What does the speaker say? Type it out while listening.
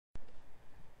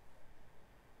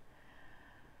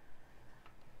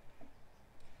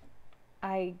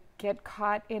I get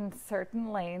caught in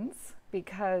certain lanes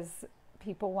because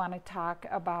people want to talk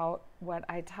about what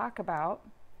I talk about.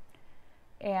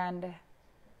 And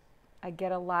I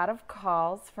get a lot of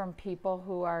calls from people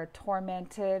who are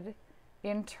tormented,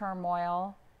 in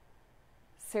turmoil,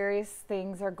 serious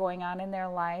things are going on in their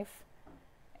life.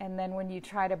 And then when you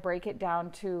try to break it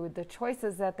down to the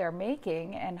choices that they're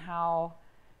making and how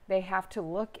they have to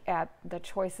look at the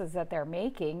choices that they're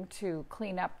making to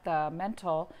clean up the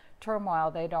mental turmoil,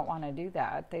 they don't want to do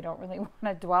that. They don't really want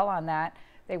to dwell on that.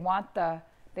 They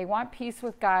want peace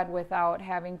with God without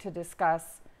having to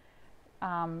discuss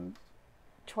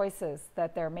choices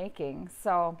that they're making.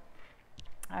 So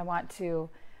I want to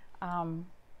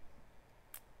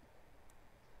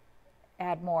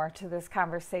add more to this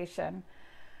conversation.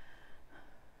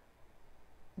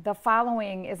 The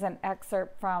following is an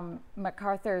excerpt from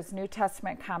MacArthur's New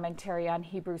Testament commentary on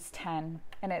Hebrews 10,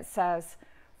 and it says,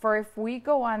 "For if we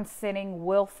go on sinning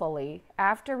willfully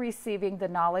after receiving the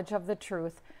knowledge of the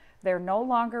truth, there no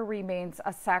longer remains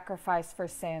a sacrifice for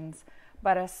sins,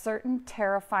 but a certain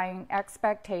terrifying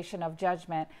expectation of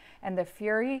judgment and the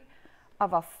fury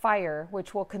of a fire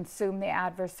which will consume the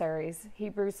adversaries."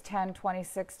 Hebrews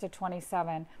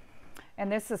 10:26-27.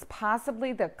 And this is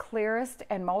possibly the clearest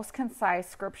and most concise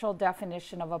scriptural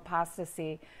definition of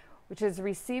apostasy, which is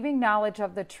receiving knowledge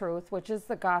of the truth, which is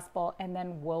the gospel, and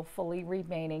then willfully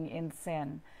remaining in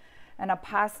sin. An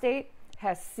apostate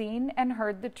has seen and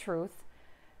heard the truth.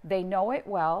 They know it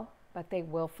well, but they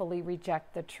willfully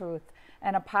reject the truth.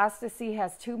 And apostasy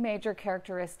has two major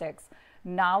characteristics: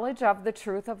 knowledge of the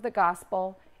truth of the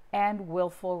gospel and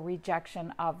willful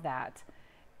rejection of that.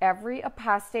 Every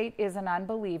apostate is an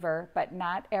unbeliever, but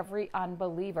not every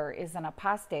unbeliever is an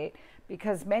apostate,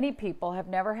 because many people have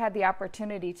never had the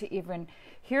opportunity to even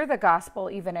hear the gospel,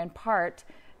 even in part,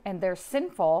 and they're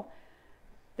sinful.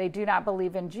 They do not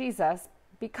believe in Jesus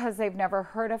because they've never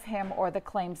heard of him or the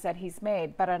claims that he's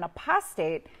made. But an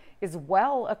apostate is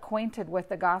well acquainted with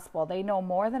the gospel. They know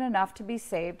more than enough to be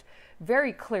saved,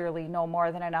 very clearly know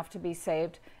more than enough to be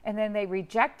saved, and then they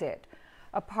reject it.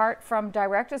 Apart from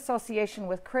direct association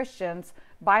with Christians,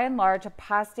 by and large,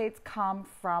 apostates come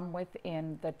from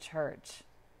within the church.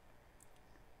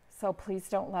 So please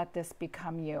don't let this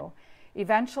become you.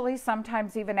 Eventually,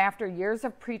 sometimes even after years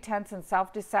of pretense and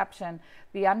self-deception,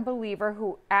 the unbeliever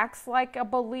who acts like a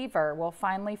believer will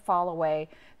finally fall away.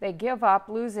 They give up,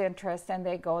 lose interest, and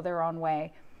they go their own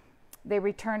way. They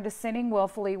return to sinning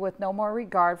willfully with no more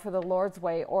regard for the Lord's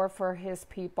way or for his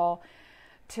people.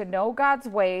 To know God's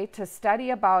way, to study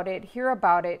about it, hear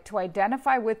about it, to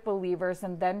identify with believers,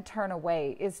 and then turn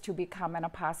away is to become an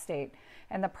apostate.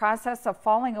 And the process of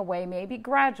falling away may be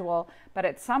gradual, but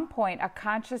at some point a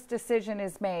conscious decision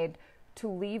is made to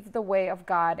leave the way of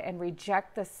God and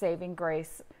reject the saving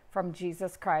grace from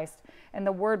Jesus Christ. And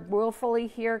the word willfully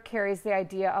here carries the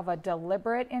idea of a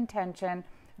deliberate intention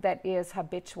that is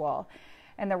habitual.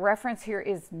 And the reference here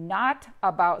is not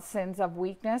about sins of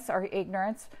weakness or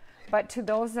ignorance, but to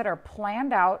those that are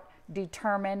planned out,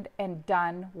 determined, and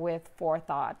done with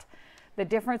forethought. The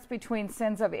difference between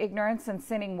sins of ignorance and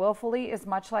sinning willfully is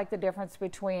much like the difference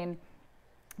between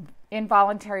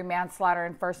involuntary manslaughter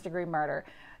and first-degree murder.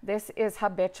 This is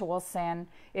habitual sin.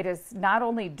 It is not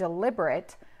only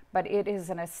deliberate, but it is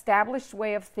an established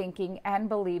way of thinking and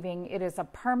believing. It is a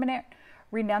permanent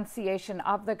renunciation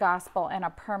of the gospel and a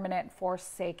permanent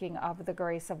forsaking of the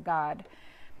grace of God.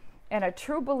 And a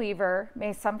true believer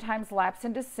may sometimes lapse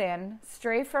into sin,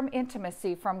 stray from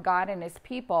intimacy from God and his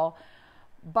people,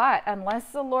 but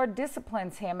unless the Lord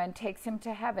disciplines him and takes him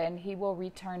to heaven, he will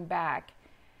return back.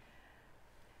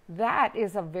 That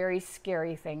is a very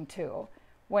scary thing too.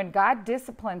 When God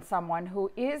disciplines someone who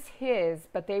is his,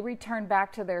 but they return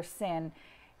back to their sin,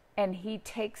 and he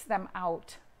takes them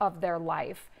out of their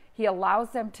life, he allows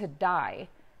them to die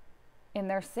in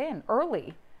their sin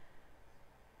early.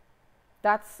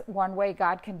 That's one way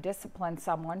God can discipline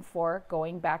someone for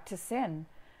going back to sin.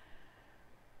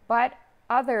 But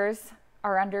others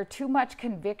are under too much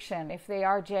conviction, if they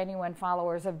are genuine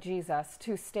followers of Jesus,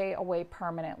 to stay away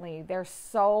permanently. They're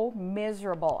so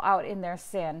miserable out in their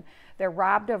sin. They're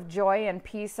robbed of joy and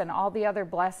peace and all the other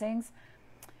blessings.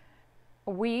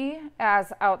 We,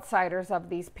 as outsiders of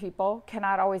these people,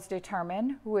 cannot always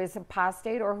determine who is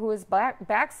apostate or who is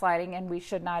backsliding, and we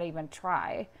should not even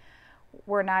try.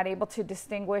 We're not able to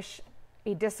distinguish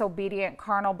a disobedient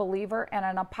carnal believer and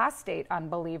an apostate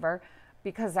unbeliever,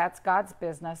 because that's God's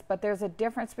business. But there's a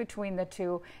difference between the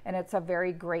two, and it's a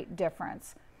very great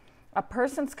difference. A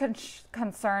person's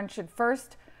concern should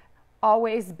first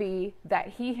always be that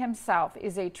he himself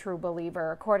is a true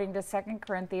believer. According to 2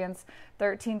 Corinthians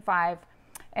 13:5,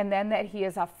 and then that he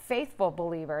is a faithful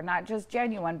believer, not just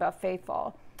genuine, but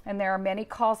faithful. And there are many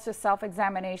calls to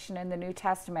self-examination in the New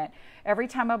Testament. Every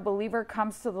time a believer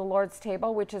comes to the Lord's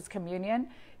table, which is communion,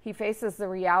 he faces the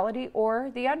reality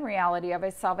or the unreality of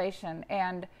his salvation.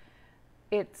 And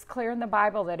it's clear in the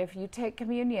Bible that if you take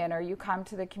communion or you come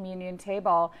to the communion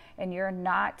table and you're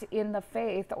not in the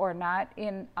faith or not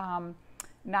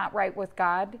right with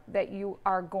God, that you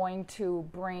are going to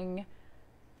bring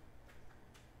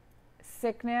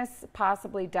sickness,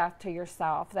 possibly death to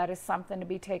yourself. That is something to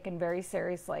be taken very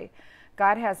seriously.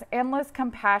 God has endless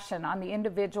compassion on the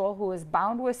individual who is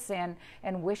bound with sin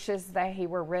and wishes that he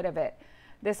were rid of it.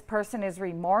 This person is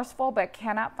remorseful but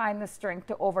cannot find the strength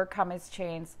to overcome his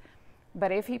chains.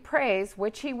 But if he prays,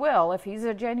 which he will, if he's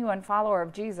a genuine follower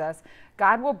of Jesus,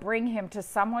 God will bring him to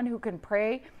someone who can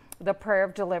pray the prayer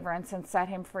of deliverance and set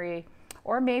him free.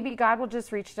 Or maybe God will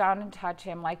just reach down and touch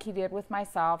him like he did with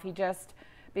myself. He just,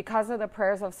 because of the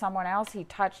prayers of someone else, he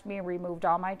touched me and removed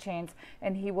all my chains,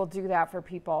 and he will do that for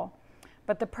people.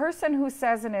 But the person who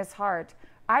says in his heart,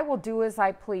 I will do as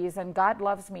I please, and God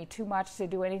loves me too much to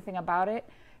do anything about it,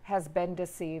 has been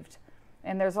deceived.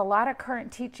 And there's a lot of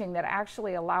current teaching that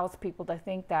actually allows people to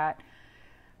think that.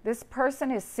 This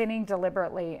person is sinning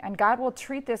deliberately, and God will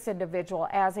treat this individual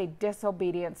as a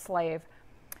disobedient slave.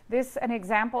 An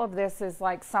example of this is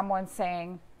like someone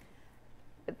saying,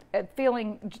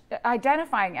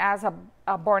 identifying as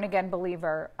a born-again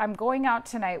believer. I'm going out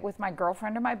tonight with my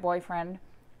girlfriend or my boyfriend.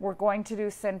 We're going to do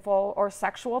sinful or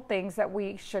sexual things that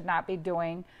we should not be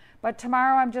doing. But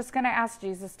tomorrow I'm just going to ask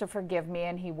Jesus to forgive me,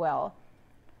 and he will.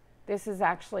 This is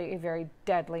actually a very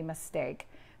deadly mistake.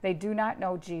 They do not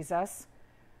know Jesus.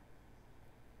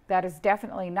 That is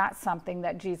definitely not something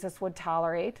that Jesus would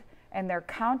tolerate. And they're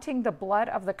counting the blood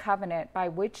of the covenant by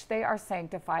which they are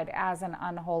sanctified as an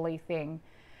unholy thing.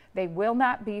 They will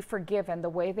not be forgiven the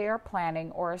way they are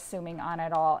planning or assuming on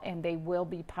at all, and they will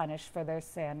be punished for their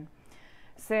sin.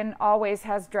 Sin always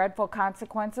has dreadful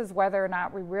consequences, whether or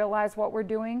not we realize what we're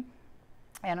doing.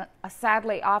 And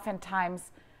sadly,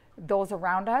 oftentimes, those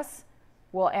around us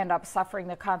will end up suffering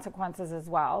the consequences as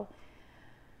well.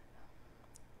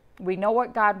 We know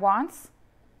what God wants,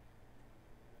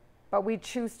 but we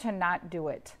choose to not do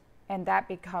it, and that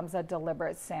becomes a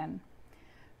deliberate sin.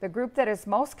 The group that is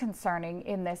most concerning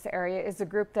in this area is a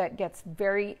group that gets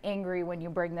very angry when you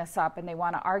bring this up, and they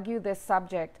want to argue this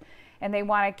subject, and they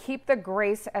want to keep the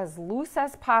grace as loose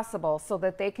as possible so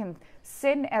that they can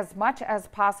sin as much as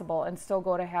possible and still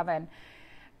go to heaven.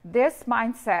 This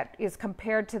mindset is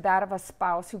compared to that of a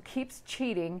spouse who keeps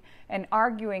cheating and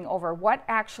arguing over what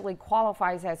actually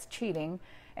qualifies as cheating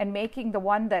and making the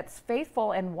one that's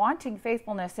faithful and wanting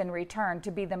faithfulness in return to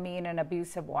be the mean and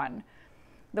abusive one.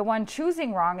 The one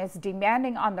choosing wrong is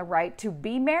demanding on the right to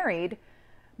be married,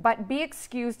 but be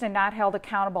excused and not held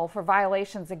accountable for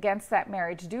violations against that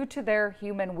marriage due to their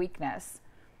human weakness.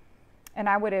 And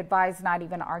I would advise not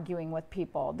even arguing with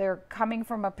people. They're coming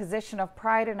from a position of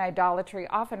pride and idolatry,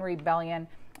 often rebellion,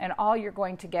 and all you're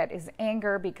going to get is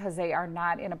anger because they are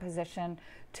not in a position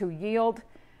to yield.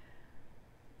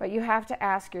 But you have to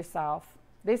ask yourself,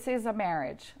 this is a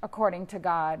marriage according to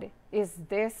God. Is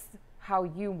this how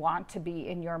you want to be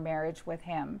in your marriage with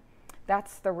him?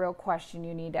 That's the real question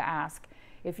you need to ask.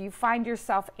 If you find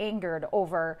yourself angered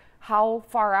over how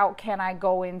far out can I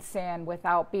go in sin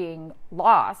without being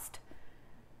lost,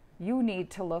 you need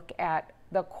to look at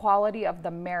the quality of the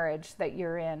marriage that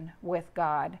you're in with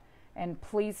God. And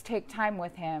please take time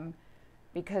with him,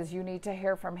 because you need to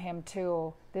hear from him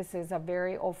too. This is a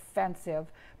very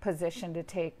offensive position to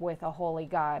take with a holy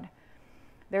God.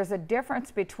 There's a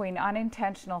difference between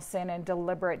unintentional sin and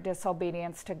deliberate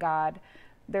disobedience to God.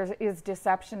 There is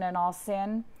deception in all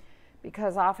sin,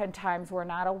 because oftentimes we're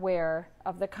not aware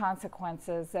of the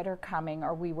consequences that are coming,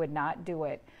 or we would not do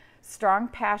it. Strong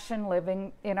passion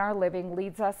living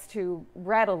leads us to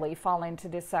readily fall into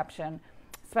deception,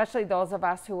 especially those of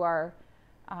us who are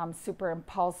super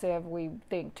impulsive. We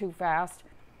think too fast.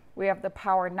 We have the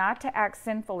power not to act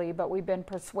sinfully, but we've been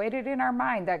persuaded in our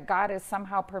mind that God is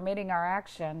somehow permitting our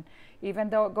action,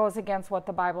 even though it goes against what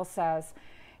the Bible says.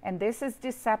 And this is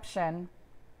deception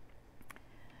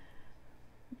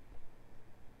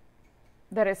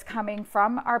that is coming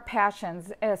from our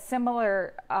passions. A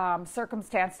similar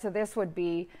circumstance to this would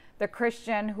be the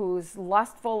Christian whose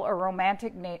lustful or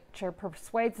romantic nature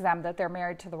persuades them that they're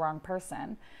married to the wrong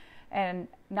person. And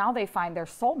now they find their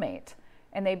soulmate,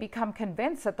 and they become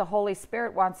convinced that the Holy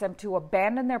Spirit wants them to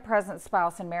abandon their present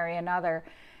spouse and marry another.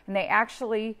 And they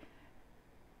actually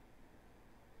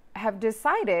have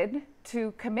decided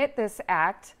to commit this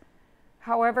act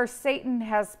However, Satan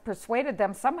has persuaded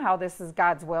them somehow this is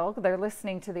God's will. They're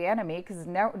listening to the enemy, because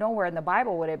nowhere in the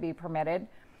Bible would it be permitted.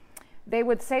 They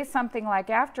would say something like,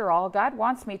 after all, God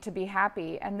wants me to be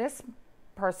happy, and this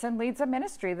person leads a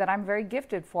ministry that I'm very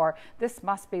gifted for. This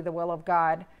must be the will of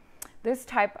God. This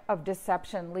type of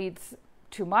deception leads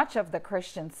to much of the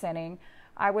Christian sinning.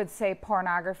 I would say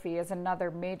pornography is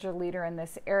another major leader in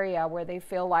this area, where they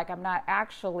feel like I'm not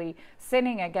actually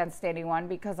sinning against anyone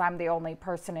because I'm the only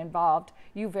person involved.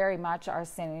 You very much are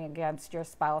sinning against your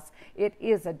spouse. It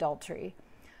is adultery.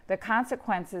 The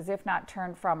consequences, if not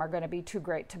turned from, are going to be too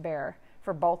great to bear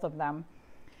for both of them.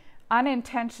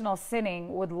 Unintentional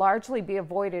sinning would largely be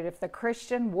avoided if the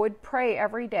Christian would pray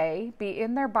every day, be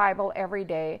in their Bible every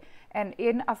day, and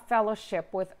in a fellowship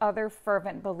with other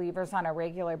fervent believers on a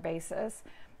regular basis.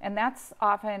 And that's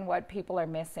often what people are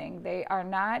missing. They are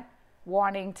not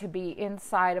wanting to be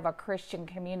inside of a Christian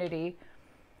community.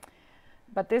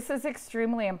 But this is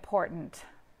extremely important.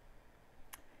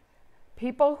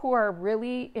 People who are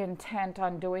really intent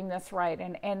on doing this right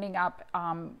and ending up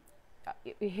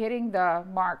hitting the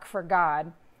mark for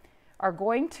God are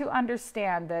going to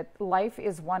understand that life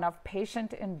is one of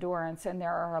patient endurance, and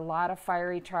there are a lot of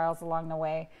fiery trials along the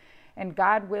way, and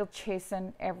God will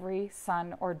chasten every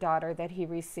son or daughter that he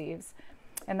receives.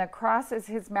 And the cross is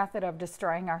his method of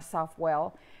destroying our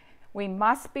self-will. We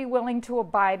must be willing to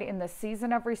abide in the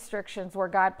season of restrictions where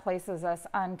God places us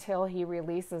until he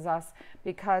releases us,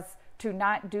 because to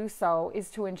not do so is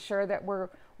to ensure that we're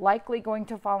likely going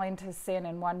to fall into sin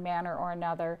in one manner or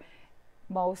another.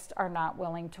 Most are not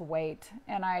willing to wait.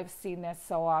 And I've seen this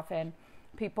so often.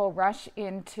 People rush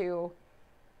into,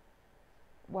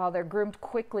 they're groomed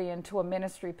quickly into a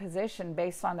ministry position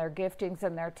based on their giftings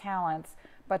and their talents,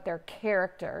 but their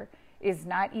character is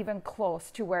not even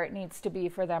close to where it needs to be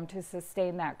for them to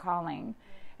sustain that calling.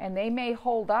 And they may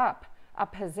hold up a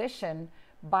position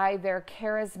by their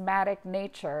charismatic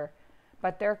nature,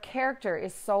 but their character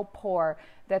is so poor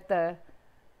that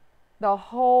the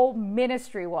whole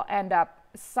ministry will end up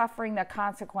suffering the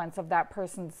consequence of that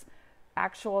person's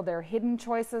their hidden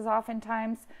choices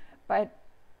oftentimes. But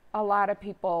a lot of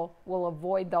people will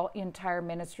avoid the entire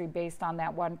ministry based on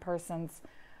that one person's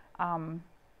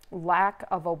lack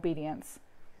of obedience.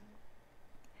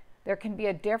 There can be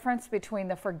a difference between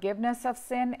the forgiveness of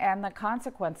sin and the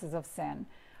consequences of sin.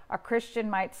 A Christian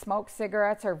might smoke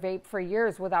cigarettes or vape for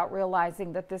years without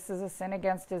realizing that this is a sin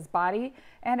against his body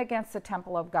and against the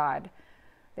temple of God.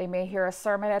 They may hear a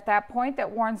sermon at that point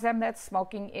that warns them that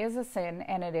smoking is a sin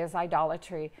and it is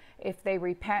idolatry. If they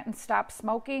repent and stop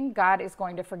smoking, God is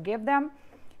going to forgive them.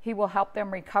 He will help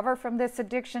them recover from this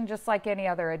addiction just like any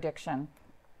other addiction.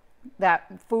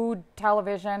 That food,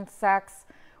 television, sex,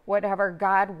 whatever,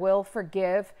 God will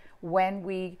forgive when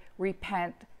we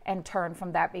repent and turn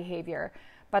from that behavior.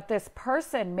 But this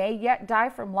person may yet die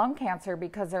from lung cancer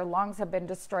because their lungs have been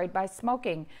destroyed by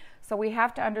smoking. So we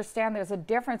have to understand there's a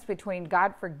difference between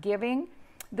God forgiving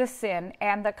the sin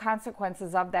and the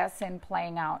consequences of that sin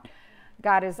playing out.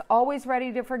 God is always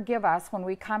ready to forgive us when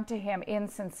we come to him in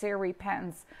sincere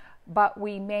repentance, but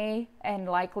we may and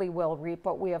likely will reap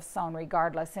what we have sown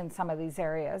regardless in some of these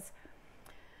areas.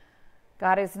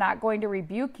 God is not going to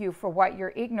rebuke you for what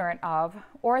you're ignorant of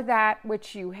or that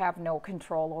which you have no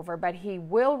control over, but he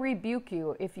will rebuke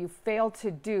you if you fail to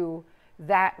do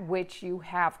that which you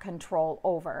have control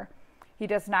over. He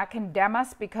does not condemn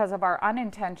us because of our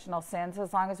unintentional sins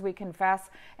as long as we confess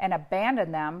and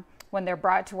abandon them when they're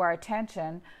brought to our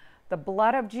attention. The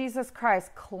blood of Jesus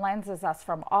Christ cleanses us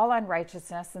from all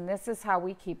unrighteousness, and this is how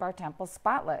we keep our temple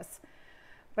spotless.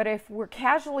 But if we're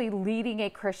casually leading a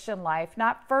Christian life,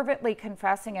 not fervently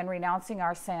confessing and renouncing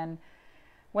our sin,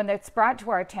 when it's brought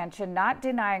to our attention, not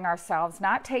denying ourselves,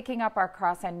 not taking up our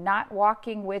cross, and not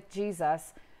walking with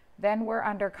Jesus, then we're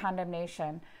under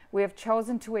condemnation. We have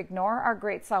chosen to ignore our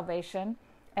great salvation,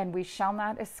 and we shall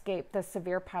not escape the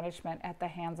severe punishment at the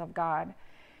hands of God.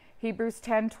 Hebrews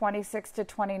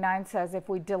 10:26-29 says, if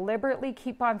we deliberately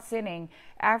keep on sinning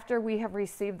after we have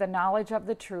received the knowledge of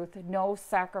the truth, no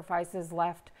sacrifice is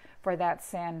left for that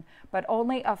sin, but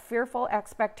only a fearful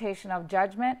expectation of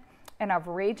judgment and of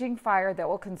raging fire that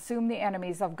will consume the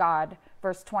enemies of God.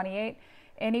 Verse 28,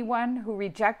 anyone who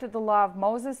rejected the law of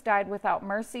Moses died without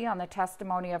mercy on the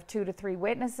testimony of 2 to 3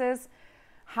 witnesses.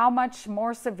 How much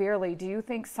more severely do you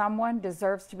think someone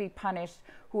deserves to be punished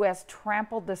who has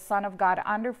trampled the Son of God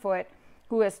underfoot,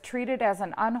 who has treated as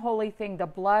an unholy thing the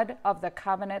blood of the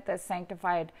covenant that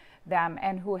sanctified them,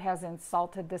 and who has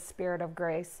insulted the Spirit of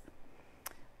grace?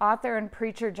 Author and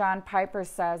preacher John Piper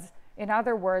says, in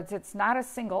other words, it's not a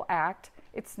single act,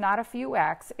 It's not a few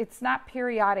acts. It's not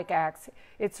periodic acts.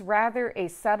 It's rather a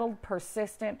settled,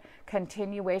 persistent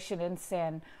continuation in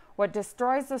sin. What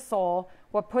destroys the soul,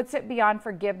 what puts it beyond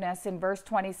forgiveness in verse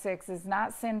 26 is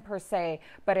not sin per se,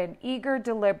 but an eager,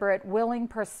 deliberate, willing,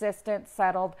 persistent,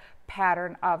 settled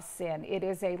pattern of sin. It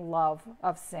is a love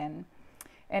of sin.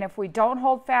 And if we don't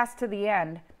hold fast to the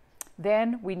end,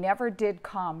 then we never did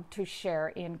come to share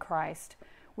in Christ.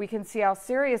 We can see how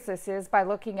serious this is by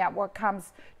looking at what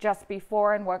comes just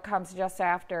before and what comes just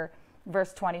after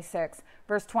verse 26.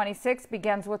 Verse 26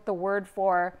 begins with the word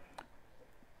for,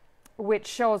 which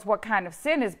shows what kind of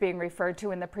sin is being referred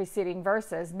to in the preceding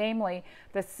verses, namely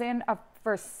the sin of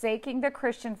forsaking the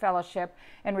Christian fellowship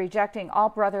and rejecting all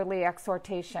brotherly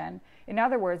exhortation. In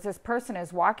other words, this person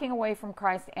is walking away from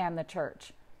Christ and the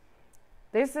church.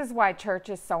 This is why church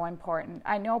is so important.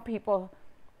 I know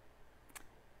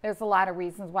there's a lot of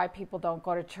reasons why people don't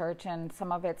go to church, and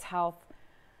some of it's health.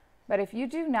 But if you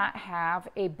do not have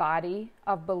a body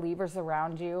of believers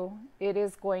around you, it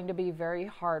is going to be very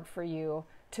hard for you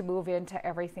to move into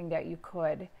everything that you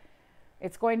could.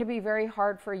 It's going to be very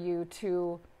hard for you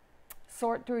to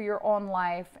sort through your own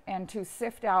life and to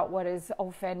sift out what is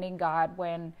offending God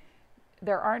when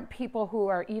there aren't people who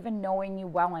are even knowing you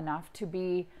well enough to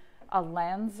be a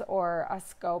lens or a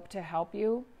scope to help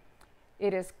you.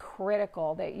 It is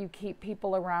critical that you keep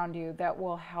people around you that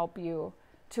will help you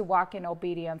to walk in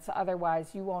obedience.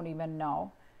 Otherwise, you won't even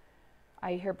know.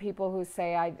 I hear people who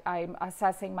say, I'm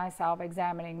assessing myself,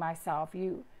 examining myself.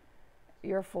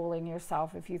 You're fooling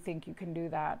yourself if you think you can do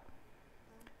that.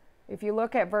 If you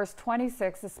look at verse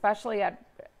 26,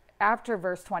 after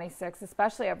verse 26,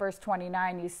 especially at verse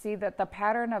 29, you see that the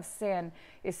pattern of sin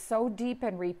is so deep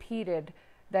and repeated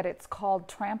that it's called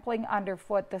trampling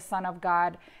underfoot the Son of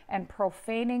God and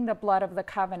profaning the blood of the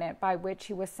covenant by which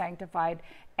he was sanctified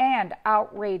and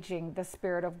outraging the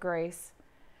Spirit of grace.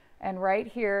 And right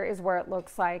here is where it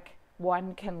looks like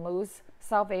one can lose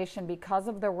salvation because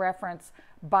of the reference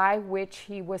by which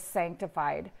he was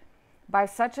sanctified. By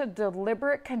such a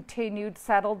deliberate, continued,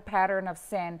 settled pattern of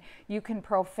sin, you can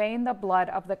profane the blood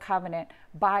of the covenant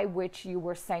by which you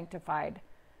were sanctified.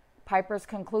 Piper's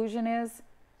conclusion is,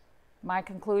 my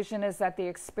conclusion is that the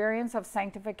experience of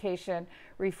sanctification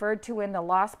referred to in the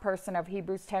lost person of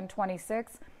Hebrews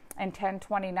 10:26 and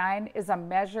 10:29 is a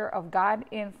measure of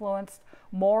God-influenced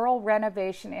moral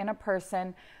renovation in a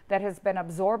person that has been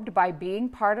absorbed by being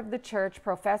part of the church,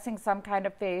 professing some kind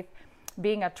of faith,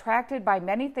 being attracted by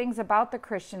many things about the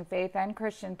Christian faith and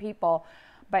Christian people,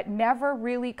 but never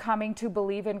really coming to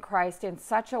believe in Christ in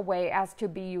such a way as to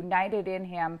be united in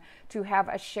him, to have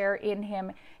a share in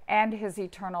him and his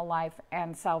eternal life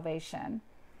and salvation.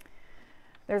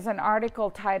 There's an article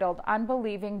titled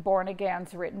Unbelieving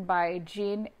Born-Agains written by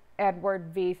Jean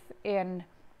Edward Veith, in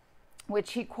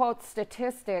which he quotes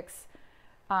statistics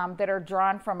that are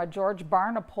drawn from a George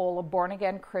Barna poll of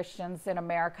born-again Christians in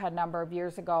America a number of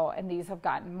years ago, and these have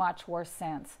gotten much worse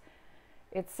since.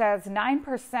 It says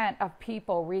 9% of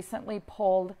people recently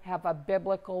polled have a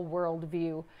biblical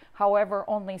worldview. However,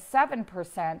 only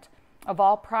 7% of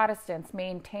all Protestants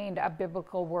maintained a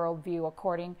biblical worldview,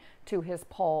 according to his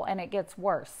poll, and it gets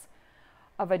worse.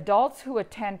 Of adults who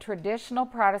attend traditional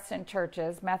Protestant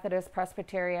churches, Methodist,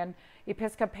 Presbyterian,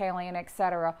 Episcopalian,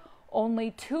 etc.,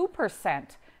 only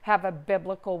 2% have a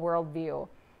biblical worldview.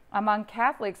 Among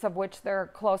Catholics, of which there are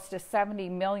close to 70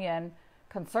 million,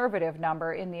 conservative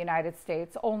number in the United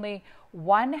States, only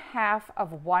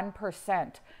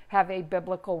 0.5% have a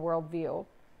biblical worldview.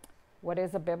 What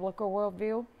is a biblical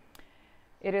worldview?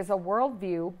 It is a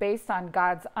worldview based on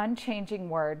God's unchanging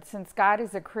word. Since God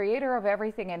is the creator of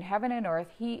everything in heaven and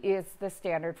earth, he is the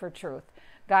standard for truth.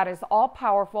 God is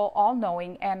all-powerful,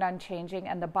 all-knowing, and unchanging,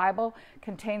 and the Bible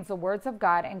contains the words of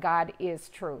God, and God is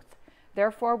truth.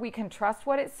 Therefore, we can trust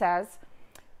what it says.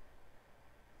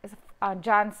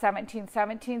 John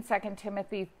 17:17, 2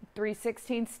 Timothy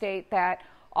 3:16 state that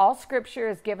all scripture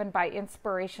is given by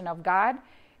inspiration of God.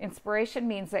 Inspiration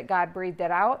means that God breathed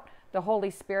it out. The Holy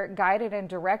Spirit guided and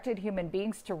directed human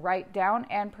beings to write down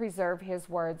and preserve his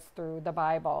words through the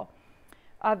Bible.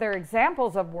 Other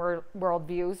examples of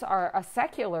worldviews are a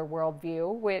secular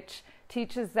worldview, which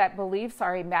teaches that beliefs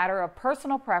are a matter of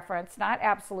personal preference, not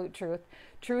absolute truth.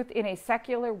 Truth in a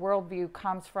secular worldview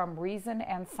comes from reason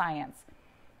and science.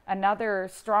 Another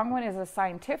strong one is a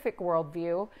scientific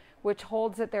worldview, which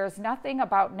holds that there is nothing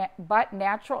but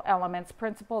natural elements,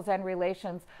 principles, and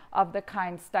relations of the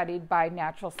kind studied by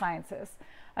natural sciences.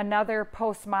 Another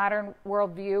postmodern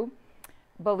worldview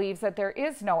believes that there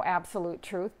is no absolute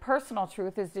truth. Personal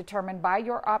truth is determined by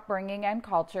your upbringing and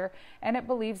culture, and it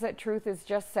believes that truth is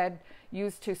just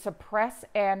used to suppress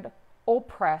and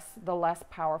oppress the less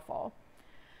powerful.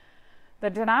 The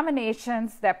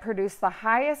denominations that produce the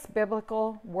highest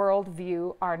biblical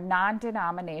worldview are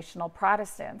non-denominational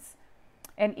Protestants.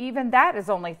 And even that is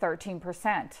only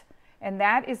 13%. And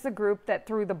that is the group that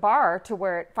threw the bar to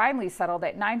where it finally settled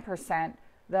at 9%.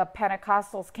 The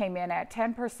Pentecostals came in at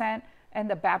 10%, and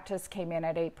the Baptists came in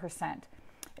at 8%.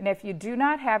 And if you do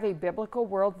not have a biblical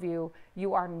worldview,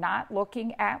 you are not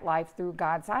looking at life through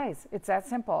God's eyes. It's that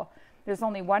simple. There's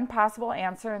only one possible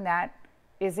answer, and that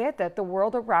is it, that the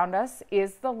world around us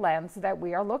is the lens that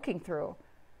we are looking through.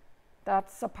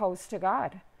 That's opposed to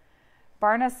God.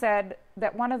 Barna said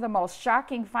that one of the most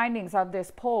shocking findings of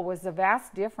this poll was the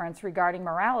vast difference regarding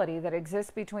morality that exists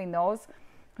between those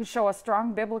who show a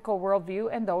strong biblical worldview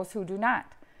and those who do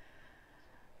not.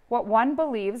 What one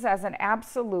believes as an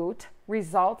absolute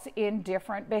results in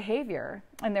different behavior,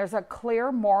 and there's a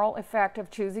clear moral effect of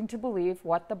choosing to believe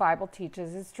what the Bible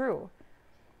teaches is true.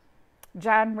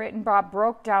 John Rittenbaugh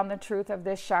broke down the truth of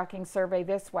this shocking survey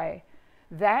this way.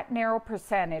 That narrow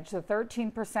percentage, the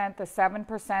 13%, the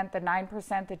 7%, the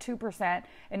 9%, the 2%,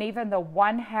 and even the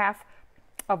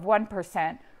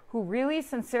 0.5%, who really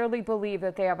sincerely believe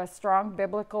that they have a strong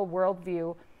biblical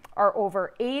worldview, are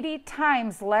over 80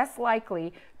 times less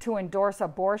likely to endorse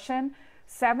abortion,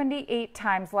 78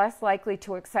 times less likely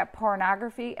to accept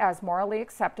pornography as morally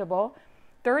acceptable,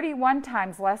 31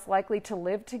 times less likely to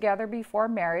live together before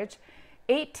marriage,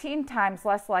 18 times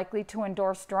less likely to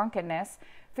endorse drunkenness,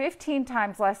 15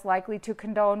 times less likely to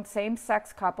condone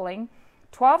same-sex coupling,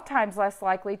 12 times less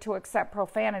likely to accept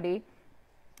profanity,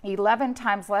 11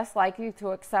 times less likely to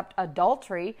accept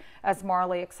adultery as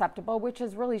morally acceptable, which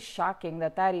is really shocking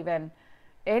that even,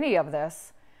 any of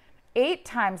this, 8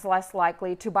 times less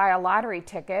likely to buy a lottery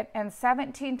ticket, and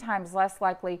 17 times less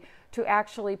likely to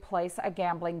actually place a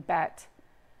gambling bet.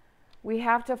 We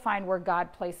have to find where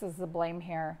God places the blame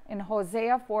here. In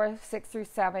Hosea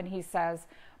 4:6-7, he says,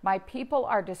 "My people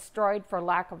are destroyed for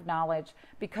lack of knowledge.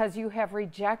 Because you have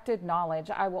rejected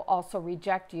knowledge, I will also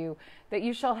reject you, that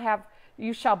you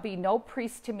shall be no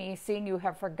priest to me, seeing you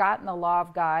have forgotten the law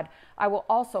of God. I will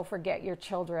also forget your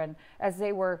children. As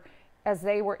they were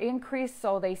increased,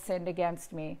 so they sinned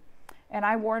against me." And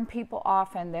I warn people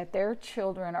often that their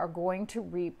children are going to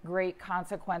reap great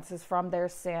consequences from their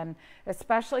sin,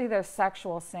 especially their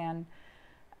sexual sin.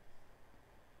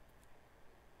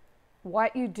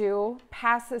 What you do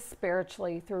passes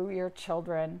spiritually through your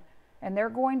children, and they're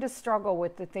going to struggle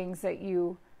with the things that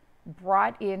you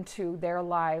brought into their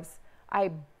lives. I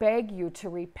beg you to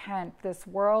repent. This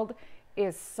world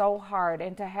is so hard,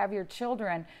 and to have your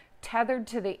children tethered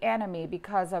to the enemy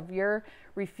because of your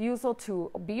refusal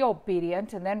to be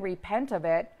obedient and then repent of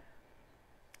it.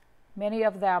 Many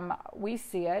of them, we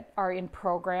see it, are in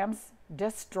programs,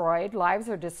 destroyed, lives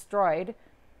are destroyed,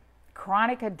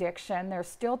 chronic addiction. They're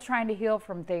still trying to heal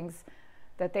from things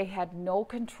that they had no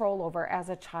control over as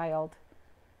a child.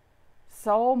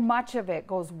 So much of it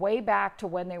goes way back to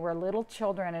when they were little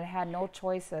children and had no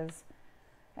choices.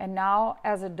 And now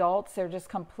as adults, they're just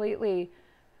completely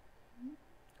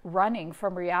running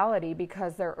from reality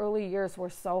because their early years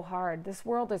were so hard. This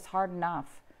world is hard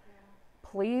enough. Yeah.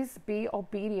 Please be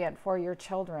obedient for your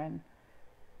children,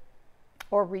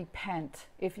 or repent.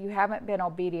 If you haven't been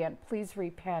obedient, please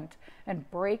repent and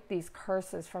break these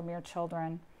curses from your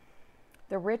children.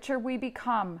 The richer we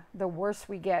become, the worse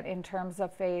we get in terms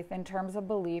of faith, in terms of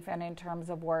belief, and in terms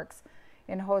of works.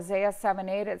 In Hosea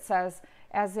 7:8 it says,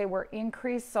 "As they were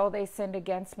increased, so they sinned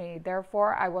against me.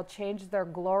 Therefore I will change their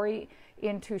glory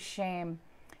into shame.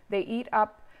 They eat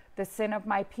up the sin of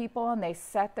my people, and they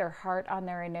set their heart on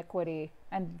their iniquity."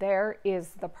 And there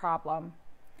is the problem.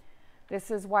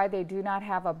 This is why they do not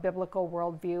have a biblical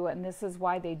worldview, and this is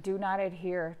why they do not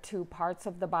adhere to parts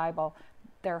of the Bible.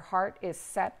 Their heart is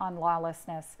set on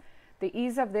lawlessness. The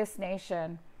ease of this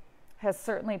nation has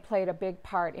certainly played a big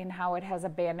part in how it has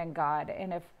abandoned God.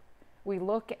 And if we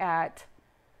look at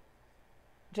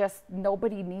just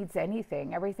nobody needs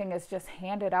anything, everything is just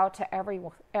handed out to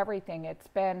everything. It's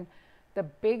been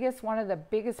one of the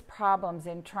biggest problems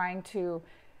in trying to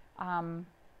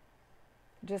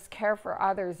just care for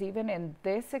others, even in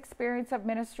this experience of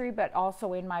ministry, but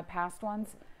also in my past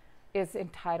ones, is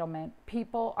entitlement.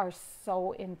 People are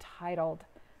so entitled.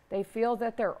 They feel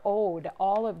that they're owed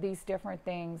all of these different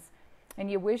things. And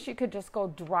you wish you could just go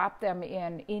drop them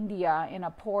in India, in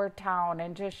a poor town,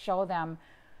 and just show them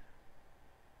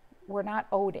we're not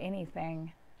owed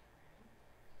anything.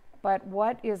 But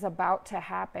what is about to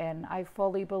happen, I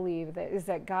fully believe, is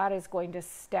that God is going to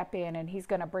step in, and he's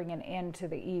going to bring an end to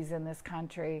the ease in this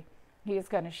country. He is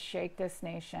going to shake this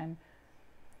nation.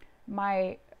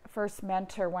 My first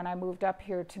mentor when I moved up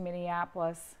here to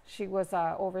Minneapolis. She was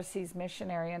an overseas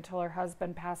missionary until her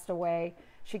husband passed away.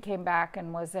 She came back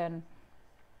and was in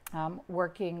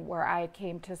working where I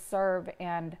came to serve,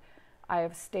 and I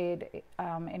have stayed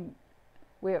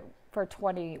for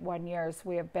 21 years.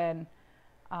 We have been,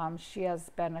 she has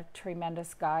been a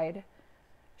tremendous guide.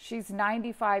 She's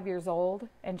 95 years old,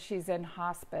 and she's in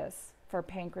hospice for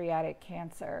pancreatic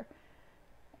cancer.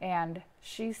 And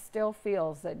she still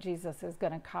feels that Jesus is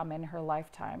going to come in her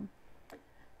lifetime.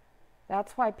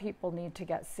 That's why people need to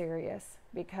get serious,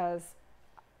 because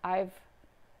I've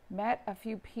met a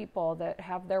few people that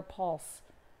have their pulse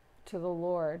to the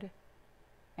Lord,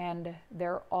 and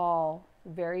they're all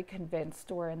very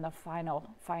convinced we're in the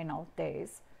final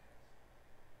days.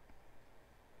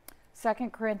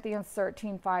 2 Corinthians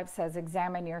 13:5 says,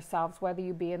 examine yourselves whether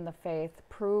you be in the faith.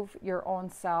 Prove your own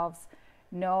selves.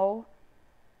 Know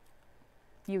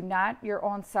you not your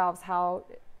own selves how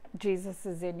Jesus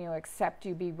is in you, except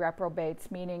you be reprobates.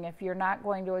 Meaning, if you're not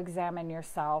going to examine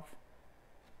yourself,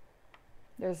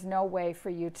 there's no way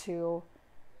for you to.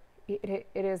 It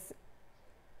is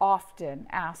often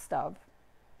asked of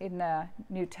in the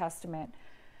New Testament.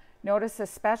 Notice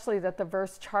especially that the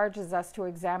verse charges us to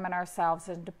examine ourselves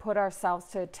and to put ourselves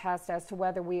to a test as to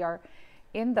whether we are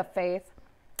in the faith,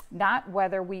 not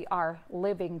whether we are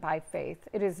living by faith.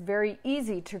 It is very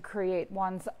easy to create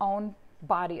one's own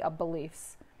body of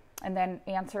beliefs and then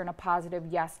answer in a positive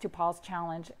yes to Paul's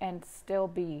challenge and still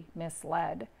be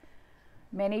misled.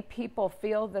 Many people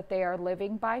feel that they are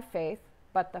living by faith,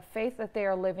 but the faith that they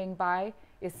are living by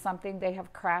is something they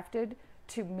have crafted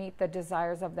to meet the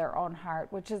desires of their own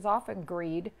heart, which is often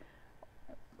greed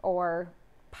or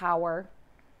power.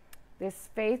 This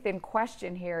faith in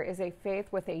question here is a faith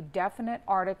with a definite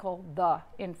article, the,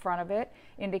 in front of it,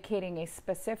 indicating a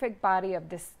specific body of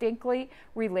distinctly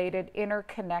related,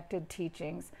 interconnected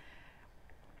teachings.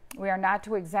 We are not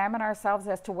to examine ourselves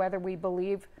as to whether we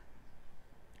believe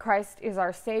Christ is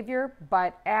our Savior,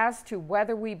 but as to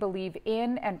whether we believe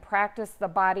in and practice the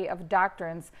body of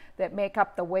doctrines that make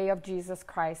up the way of Jesus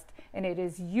Christ. And it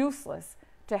is useless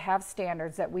to have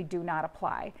standards that we do not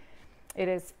apply. It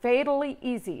is fatally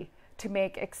easy to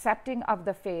make accepting of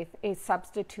the faith a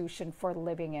substitution for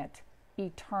living it.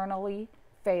 Eternally,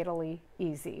 fatally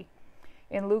easy.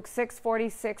 In Luke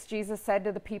 6:46, Jesus said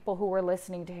to the people who were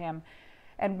listening to him,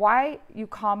 "And why you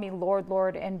call me Lord,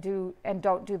 Lord, and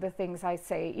don't do the things I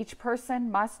say?" Each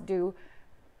person must do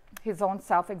his own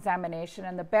self-examination,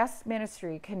 and the best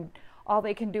ministry all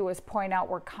they can do is point out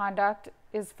where conduct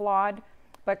is flawed,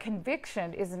 but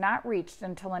conviction is not reached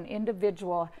until an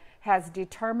individual has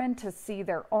determined to see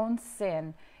their own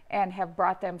sin and have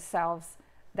brought themselves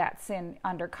that sin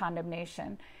under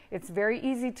condemnation. It's very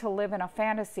easy to live in a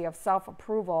fantasy of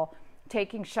self-approval,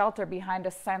 taking shelter behind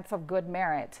a sense of good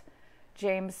merit.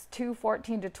 James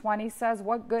 2:14-20 says,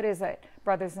 "What good is it,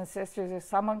 brothers and sisters, if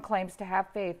someone claims to have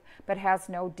faith but has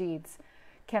no deeds?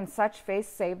 Can such faith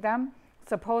save them?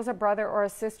 Suppose a brother or a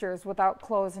sister is without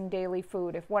clothes and daily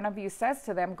food. If one of you says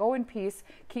to them, 'Go in peace,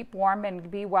 keep warm and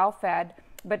be well fed,'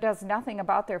 but does nothing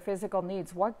about their physical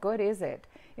needs, what good is it?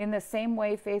 In the same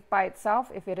way, faith by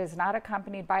itself, if it is not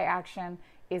accompanied by action,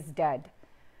 is dead."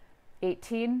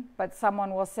 18, "But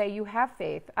someone will say, 'You have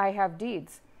faith, I have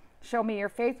deeds. Show me your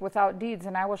faith without deeds,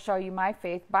 and I will show you my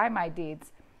faith by my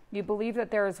deeds.' You believe that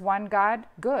there is one God?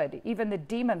 Good. Even the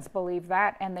demons believe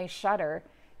that, and they shudder.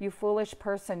 You foolish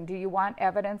person, do you want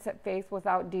evidence that faith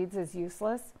without deeds is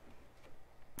useless?"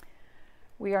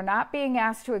 We are not being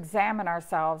asked to examine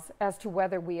ourselves as to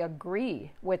whether we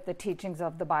agree with the teachings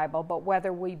of the Bible, but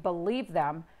whether we believe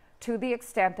them to the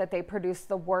extent that they produce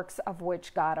the works of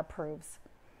which God approves.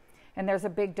 And there's a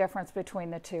big difference between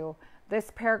the two.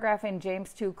 This paragraph in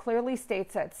James 2 clearly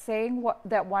states that saying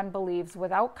that one believes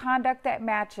without conduct that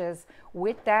matches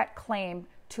with that claim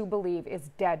to believe is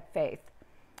dead faith.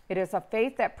 It is a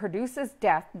faith that produces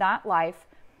death, not life,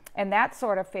 and that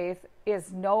sort of faith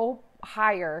is no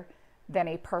higher than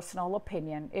a personal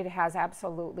opinion. It has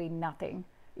absolutely nothing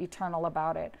eternal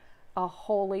about it. A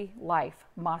holy life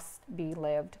must be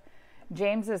lived.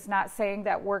 James is not saying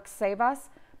that works save us,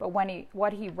 but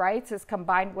what he writes is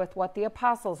combined with what the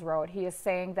apostles wrote. He is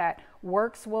saying that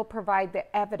works will provide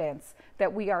the evidence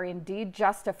that we are indeed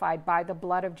justified by the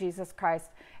blood of Jesus Christ,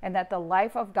 and that the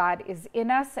life of God is in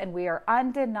us, and we are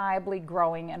undeniably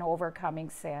growing and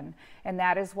overcoming sin. And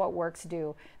that is what works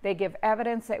do. They give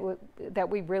evidence that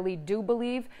we really do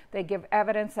believe. They give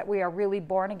evidence that we are really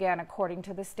born again according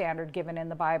to the standard given in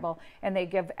the Bible. And they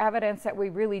give evidence that we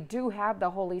really do have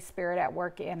the Holy Spirit at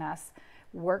work in us.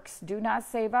 Works do not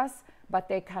save us, but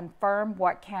they confirm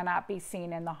what cannot be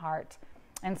seen in the heart.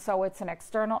 And so it's an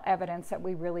external evidence that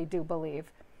we really do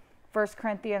believe. 1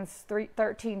 Corinthians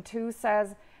 13:2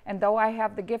 says, and though I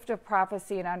have the gift of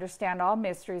prophecy and understand all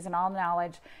mysteries and all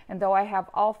knowledge, and though I have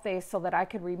all faith so that I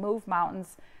could remove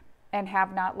mountains and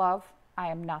have not love, I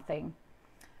am nothing.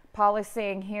 Paul is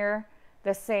saying here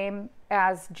the same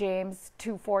as James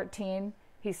 2:14.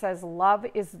 He says, love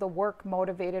is the work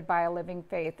motivated by a living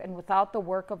faith, and without the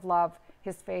work of love,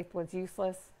 his faith was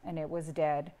useless and it was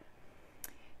dead.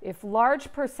 If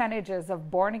large percentages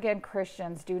of born-again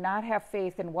Christians do not have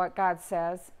faith in what God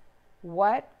says,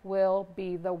 what will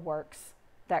be the works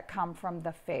that come from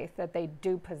the faith that they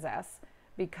do possess?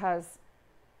 Because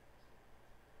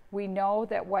we know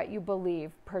that what you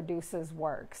believe produces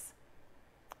works.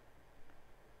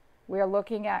 We are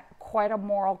looking at quite a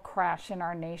moral crash in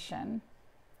our nation.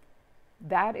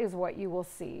 That is what you will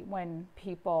see when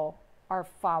people are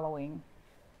following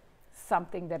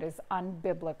something that is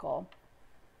unbiblical.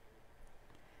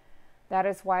 That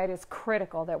is why it is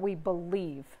critical that we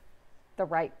believe the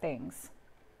right things.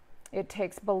 It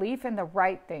takes belief in the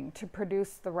right thing to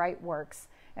produce the right works.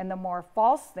 And the more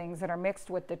false things that are mixed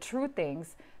with the true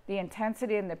things, the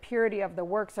intensity and the purity of the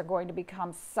works are going to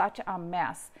become such a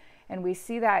mess. And we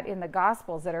see that in the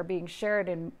Gospels that are being shared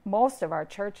in most of our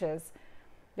churches.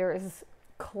 There is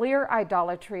clear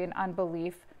idolatry and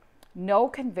unbelief, no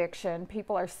conviction.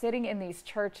 People are sitting in these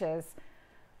churches,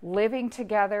 living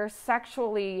together,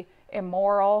 sexually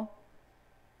immoral.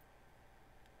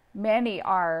 Many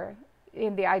are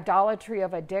in the idolatry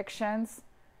of addictions.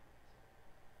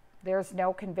 There's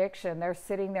no conviction. They're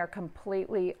sitting there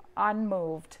completely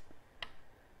unmoved.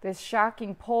 This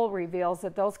shocking poll reveals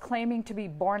that those claiming to be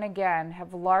born again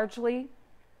have largely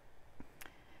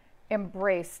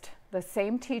embraced the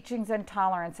same teachings and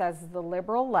tolerance as the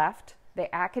liberal left,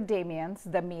 the academians,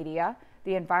 the media,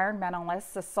 the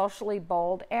environmentalists, the socially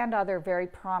bold, and other very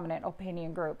prominent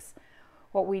opinion groups.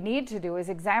 What we need to do is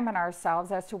examine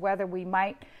ourselves as to whether we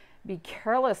might be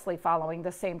carelessly following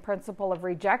the same principle of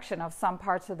rejection of some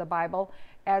parts of the Bible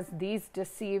as these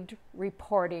deceived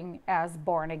reporting as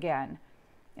born again.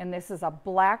 And this is a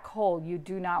black hole you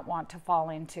do not want to fall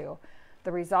into.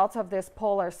 The results of this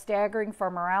poll are staggering for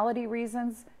morality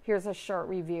reasons. Here's a short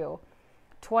review.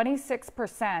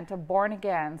 26% of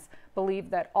born-agains believe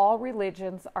that all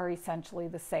religions are essentially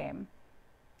the same.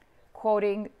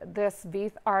 Quoting this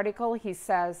Veith article, he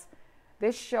says,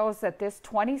 this shows that this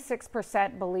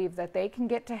 26% believe that they can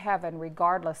get to heaven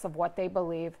regardless of what they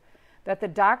believe, that the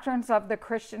doctrines of the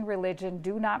Christian religion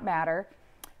do not matter,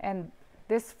 and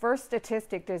this first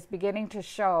statistic is beginning to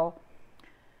show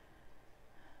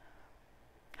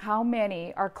how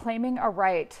many are claiming a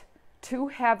right to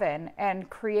heaven and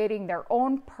creating their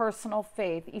own personal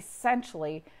faith,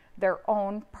 essentially their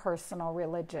own personal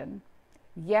religion.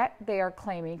 Yet they are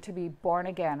claiming to be born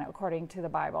again according to the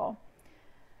Bible.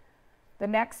 The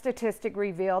next statistic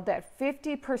revealed that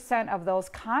 50% of those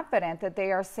confident that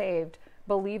they are saved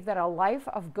believe that a life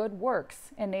of good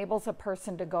works enables a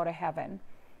person to go to heaven.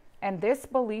 And this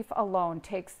belief alone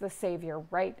takes the Savior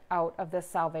right out of the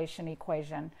salvation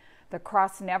equation. The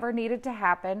cross never needed to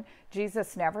happen.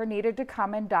 Jesus never needed to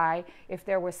come and die if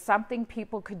there was something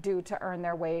people could do to earn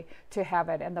their way to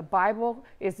heaven. And the Bible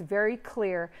is very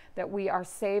clear that we are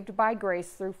saved by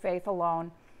grace through faith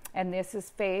alone. And this is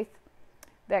faith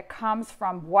that comes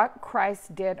from what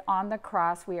Christ did on the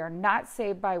cross. We are not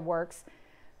saved by works.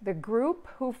 The group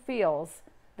who feels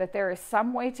that there is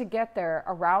some way to get there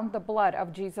around the blood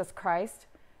of Jesus Christ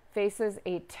faces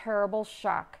a terrible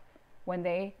shock when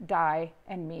they die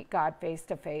and meet God face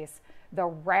to face. The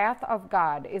wrath of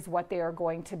God is what they are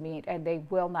going to meet, and they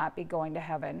will not be going to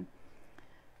heaven.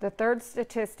 The third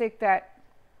statistic that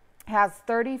has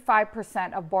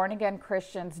 35% of born-again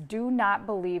Christians do not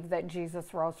believe that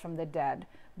Jesus rose from the dead.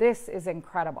 This is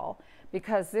incredible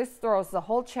because this throws the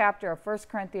whole chapter of 1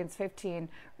 Corinthians 15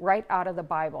 right out of the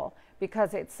Bible,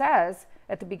 because it says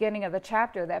at the beginning of the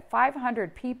chapter that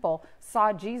 500 people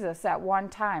saw Jesus at one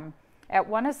time. At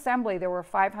one assembly, there were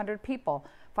 500 people,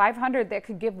 500 that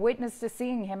could give witness to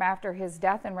seeing him after his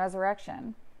death and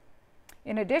resurrection.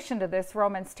 In addition to this,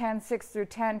 Romans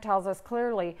 10:6-10 tells us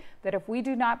clearly that if we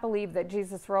do not believe that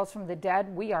Jesus rose from the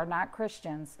dead, we are not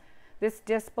Christians. This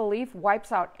disbelief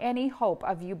wipes out any hope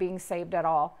of you being saved at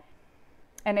all.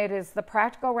 And it is the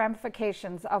practical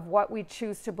ramifications of what we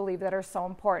choose to believe that are so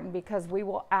important, because we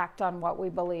will act on what we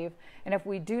believe. And if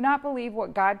we do not believe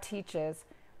what God teaches,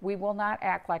 we will not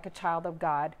act like a child of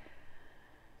God.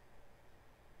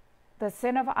 The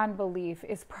sin of unbelief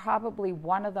is probably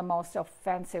one of the most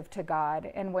offensive to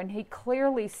God. And when he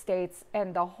clearly states,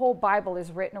 and the whole Bible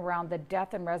is written around the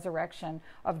death and resurrection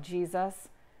of Jesus,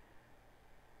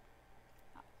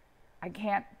 I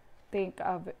can't think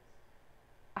of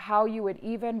how you would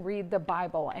even read the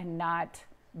Bible and not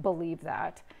believe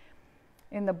that.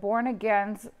 In the born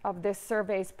agains of this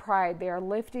survey's pride, they are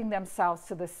lifting themselves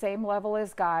to the same level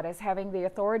as God, as having the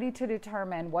authority to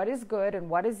determine what is good and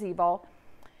what is evil.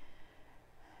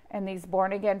 And these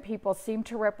born again people seem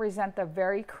to represent the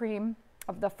very cream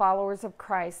of the followers of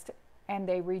Christ, and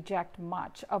they reject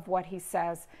much of what he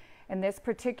says. And this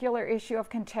particular issue of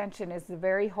contention is the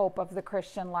very hope of the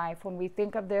Christian life. When we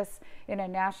think of this in a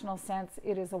national sense,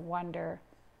 it is a wonder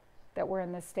that we're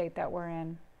in the state that we're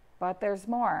in. But there's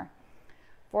more.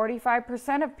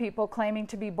 45% of people claiming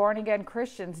to be born-again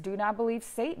Christians do not believe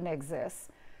Satan exists.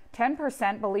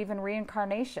 10% believe in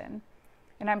reincarnation.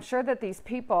 And I'm sure that these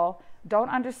people don't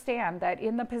understand that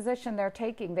in the position they're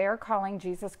taking, they are calling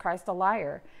Jesus Christ a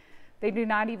liar. They do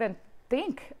not even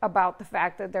think about the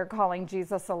fact that they're calling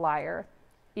Jesus a liar.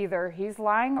 Either he's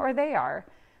lying or they are.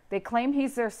 They claim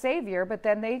he's their Savior, but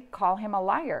then they call him a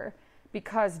liar.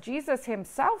 Because Jesus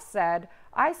himself said,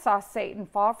 I saw Satan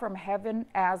fall from heaven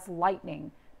as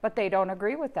lightning. But they don't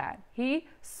agree with that. He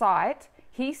saw it,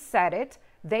 he said it,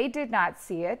 they did not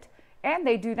see it, and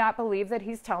they do not believe that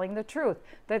he's telling the truth.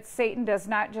 That Satan does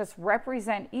not just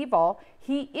represent evil,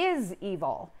 he is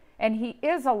evil. And he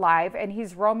is alive, and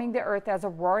he's roaming the earth as a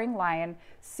roaring lion,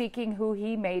 seeking who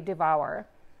he may devour.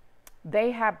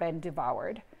 They have been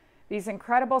devoured. These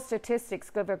incredible statistics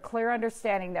give a clear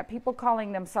understanding that people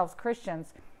calling themselves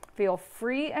Christians feel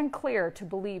free and clear to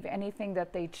believe anything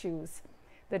that they choose.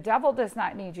 The devil does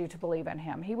not need you to believe in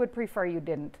him. He would prefer you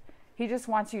didn't. He just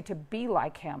wants you to be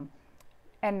like him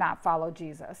and not follow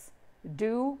Jesus.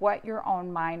 Do what your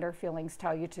own mind or feelings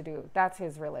tell you to do. That's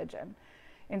his religion.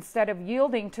 Instead of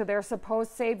yielding to their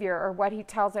supposed Savior or what he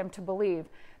tells them to believe,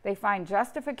 they find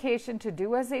justification to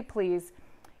do as they please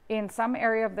in some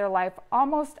area of their life,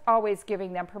 almost always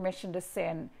giving them permission to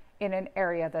sin in an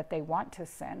area that they want to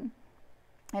sin.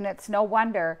 And it's no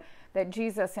wonder that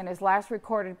Jesus, in his last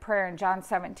recorded prayer in John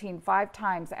 17, 5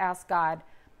 times asked God,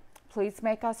 please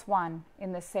make us one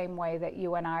in the same way that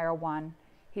you and I are one.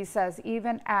 He says,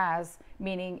 even as,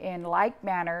 meaning in like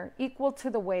manner, equal to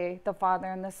the way the Father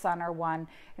and the Son are one.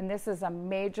 And this is a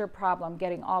major problem,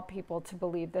 getting all people to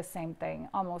believe the same thing,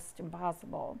 almost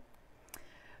impossible.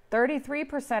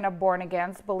 33% of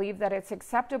born-agains believe that it's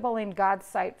acceptable in God's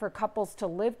sight for couples to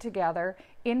live together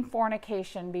in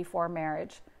fornication before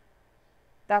marriage.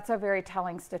 That's a very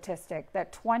telling statistic,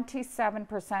 that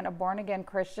 27% of born-again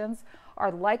Christians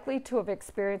are likely to have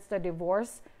experienced a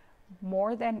divorce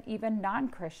more than even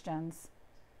non-Christians.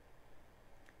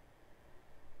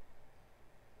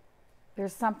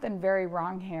 There's something very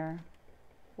wrong here.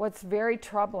 What's very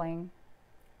troubling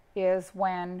is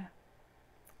when,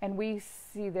 and we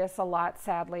see this a lot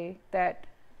sadly, that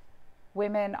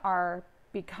women are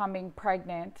becoming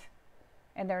pregnant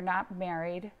and they're not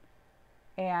married,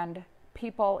 and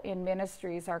people in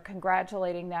ministries are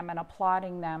congratulating them and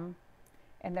applauding them,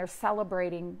 and they're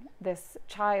celebrating this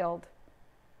child,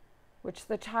 which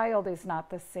the child is not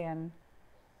the sin.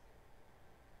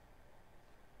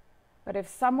 But if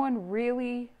someone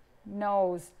really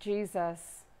knows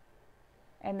Jesus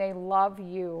and they love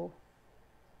you,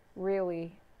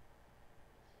 really,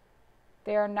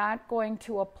 they are not going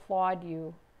to applaud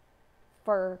you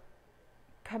for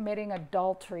committing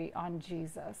adultery on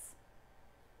Jesus.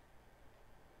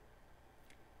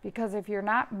 Because if you're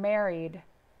not married,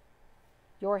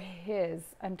 you're his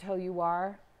until you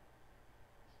are.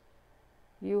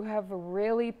 You have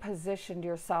really positioned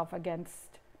yourself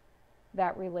against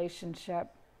that relationship.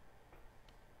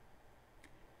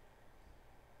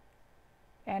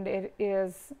 And it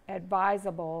is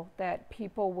advisable that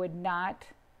people would not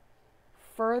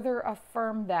further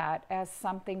affirm that as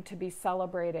something to be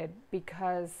celebrated,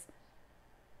 because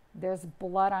there's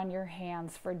blood on your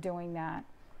hands for doing that.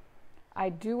 I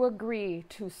do agree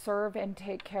to serve and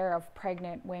take care of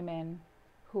pregnant women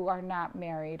who are not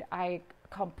married. I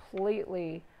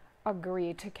completely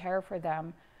agree to care for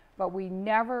them, but we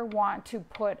never want to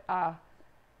put a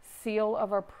seal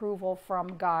of approval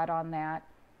from God on that,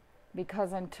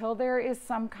 because until there is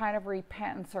some kind of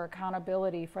repentance or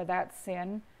accountability for that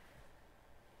sin,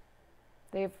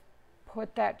 they've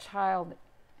put that child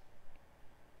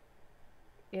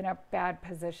in a bad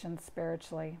position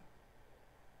spiritually.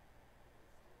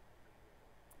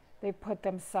 They've put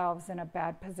themselves in a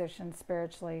bad position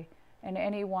spiritually. And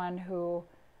anyone who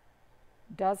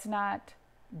does not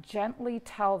gently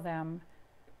tell them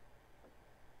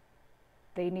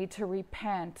they need to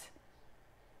repent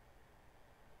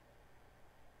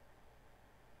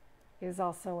is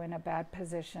also in a bad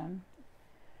position.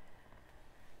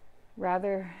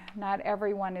 Rather, not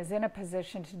everyone is in a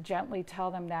position to gently tell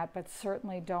them that, but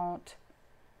certainly don't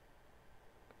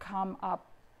come up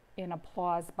in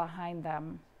applause behind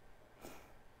them.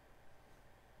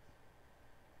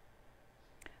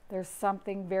 There's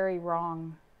something very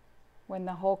wrong when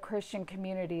the whole Christian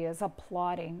community is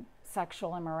applauding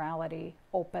sexual immorality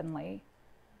openly.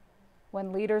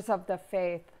 When leaders of the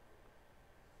faith,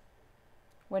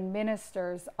 when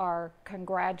ministers are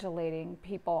congratulating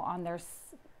people on their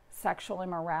sexual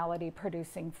immorality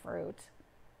producing fruit.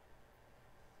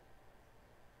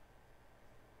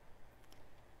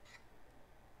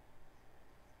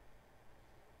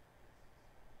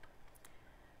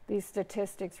 These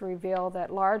statistics reveal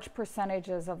that large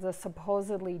percentages of the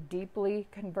supposedly deeply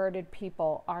converted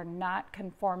people are not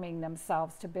conforming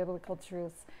themselves to biblical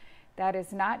truths. That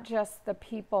is not just the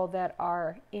people that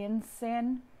are in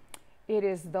sin, it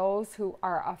is those who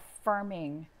are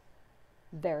affirming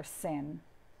their sin.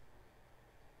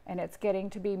 And it's getting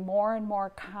to be more and more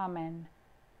common.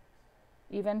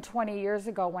 Even 20 years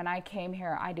ago when I came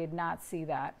here, I did not see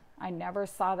that. I never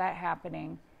saw that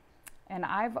happening. And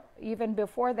I've, even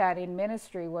before that in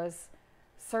ministry, was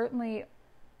certainly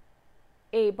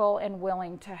able and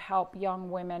willing to help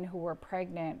young women who were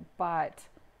pregnant, but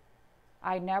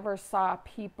I never saw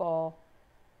people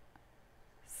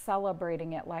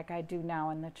celebrating it like I do now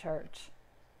in the church.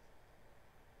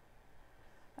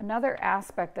 Another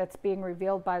aspect that's being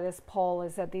revealed by this poll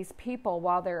is that these people,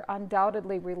 while they're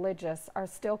undoubtedly religious, are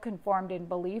still conformed in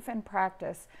belief and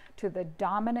practice to the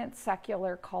dominant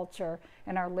secular culture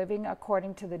and are living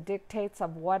according to the dictates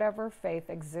of whatever faith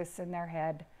exists in their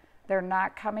head. They're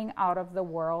not coming out of the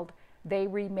world. They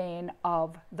remain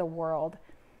of the world.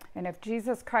 And if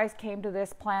Jesus Christ came to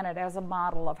this planet as a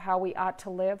model of how we ought to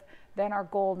live, then our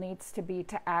goal needs to be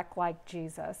to act like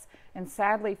Jesus. And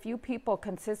sadly, few people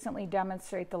consistently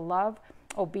demonstrate the love,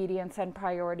 obedience, and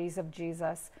priorities of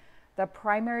Jesus. The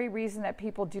primary reason that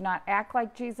people do not act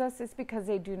like Jesus is because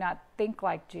they do not think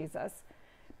like Jesus.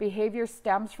 Behavior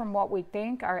stems from what we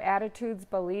think, our attitudes,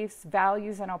 beliefs,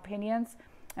 values, and opinions.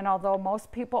 And although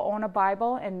most people own a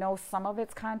Bible and know some of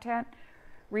its content,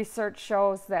 research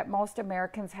shows that most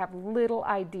Americans have little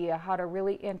idea how to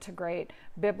really integrate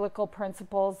biblical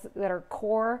principles that are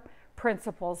core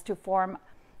principles to form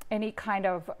any kind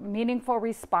of meaningful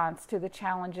response to the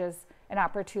challenges and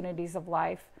opportunities of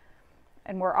life.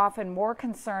 And we're often more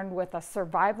concerned with a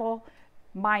survival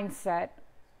mindset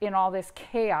in all this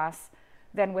chaos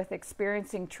than with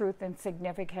experiencing truth and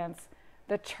significance.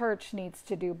 The church needs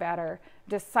to do better.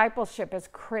 Discipleship is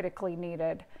critically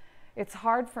needed. It's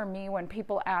hard for me when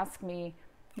people ask me,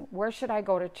 where should I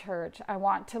go to church? I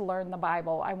want to learn the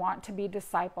Bible. I want to be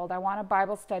discipled. I want a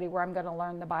Bible study where I'm going to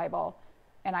learn the Bible.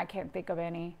 And I can't think of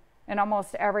any. In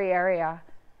almost every area,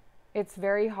 it's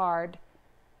very hard.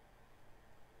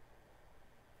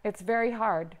 It's very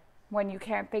hard when you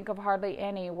can't think of hardly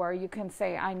any where you can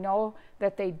say, I know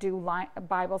that they do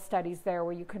Bible studies there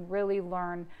where you can really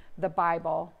learn the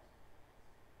Bible.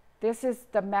 This is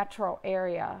the metro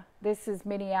area. This is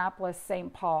Minneapolis,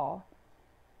 St. Paul.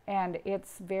 And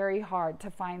it's very hard to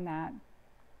find that.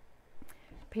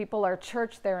 People are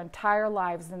church their entire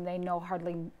lives and they know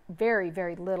hardly very,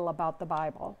 very little about the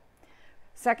Bible.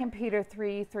 2 Peter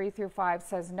 3:3-5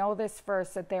 says, know this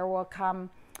first, that there will come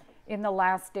in the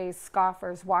last days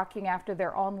scoffers, walking after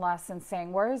their own lusts and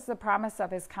saying, where is the promise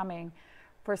of his coming?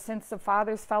 For since the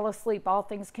fathers fell asleep, all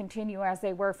things continue as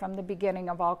they were from the beginning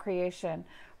of all creation.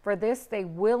 For this they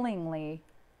willingly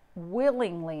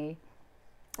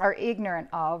are ignorant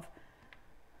of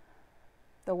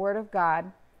the word of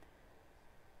God.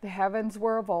 The heavens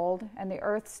were of old, and the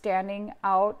earth standing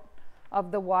out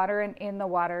of the water and in the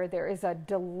water. There is a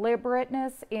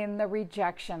deliberateness in the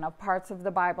rejection of parts of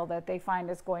the Bible that they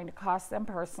find is going to cost them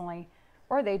personally,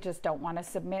 or they just don't want to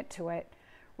submit to it.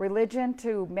 Religion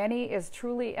to many is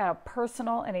truly a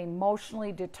personal and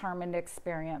emotionally determined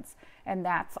experience, and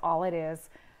that's all it is.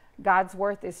 God's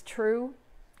word is true,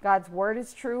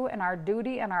 and our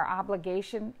duty and our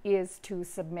obligation is to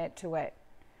submit to it.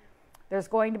 There are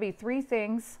going to be three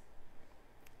things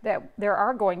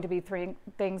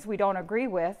we don't agree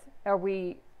with, or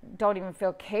we don't even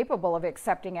feel capable of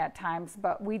accepting at times,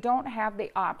 but we don't have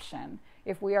the option,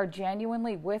 if we are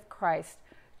genuinely with Christ,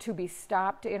 to be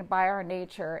stopped by our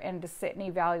nature and to sit and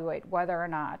evaluate whether or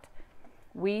not.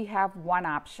 We have one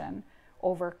option: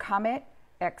 overcome it,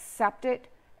 accept it,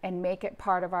 and make it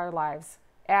part of our lives.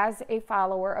 As a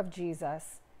follower of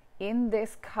Jesus, in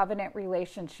this covenant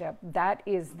relationship, that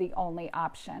is the only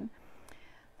option.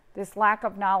 This lack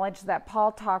of knowledge that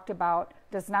Paul talked about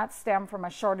does not stem from a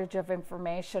shortage of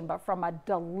information, but from a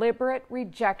deliberate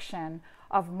rejection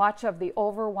of much of the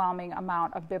overwhelming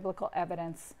amount of biblical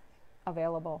evidence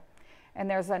available. And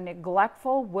there's a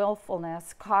neglectful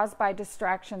willfulness caused by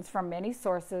distractions from many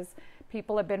sources.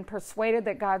 People have been persuaded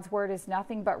that God's word is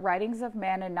nothing but writings of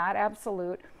men and not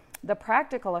absolute. The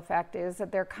practical effect is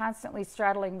that they're constantly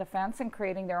straddling the fence and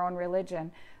creating their own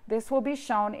religion. This will be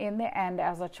shown in the end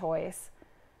as a choice.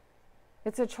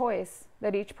 It's a choice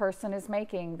that each person is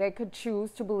making. They could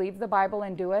choose to believe the Bible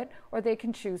and do it, or they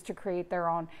can choose to create their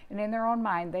own. And in their own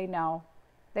mind, they know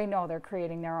they're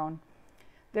creating their own.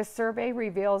 This survey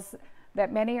reveals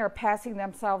that many are passing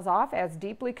themselves off as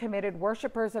deeply committed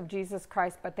worshipers of Jesus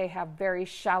Christ, but they have very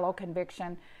shallow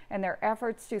conviction, and their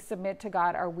efforts to submit to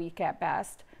God are weak at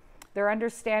best. Their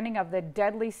understanding of the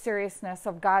deadly seriousness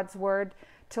of God's word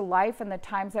to life and the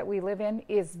times that we live in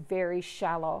is very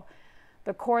shallow.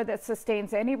 The core that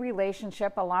sustains any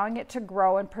relationship, allowing it to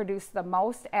grow and produce the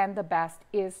most and the best,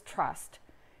 is trust.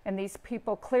 And these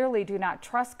people clearly do not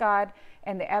trust God,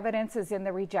 and the evidence is in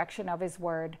the rejection of his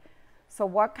word. So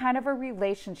what kind of a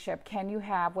relationship can you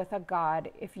have with a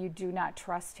God if you do not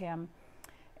trust him?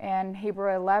 In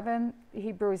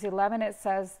Hebrews 11, it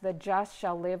says, the just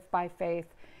shall live by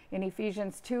faith. In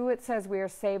Ephesians 2, it says we are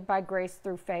saved by grace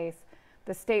through faith.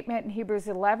 The statement in Hebrews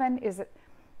 11 is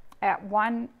at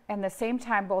one and the same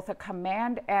time both a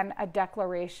command and a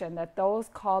declaration that those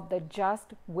called the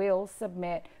just will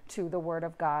submit to the word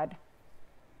of God.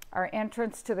 Our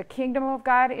entrance to the kingdom of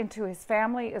God, into his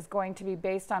family, is going to be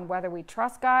based on whether we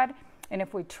trust God. And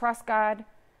if we trust God,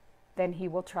 then he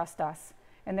will trust us.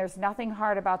 And there's nothing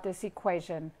hard about this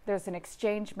equation. There's an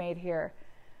exchange made here.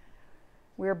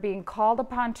 We're being called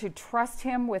upon to trust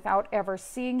him without ever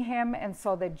seeing him. And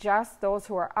so the just, those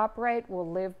who are upright,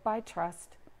 will live by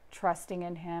trusting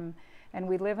in him. And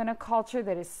we live in a culture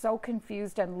that is so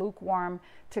confused and lukewarm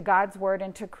to God's word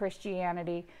and to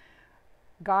Christianity.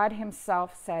 God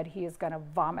himself said he is going to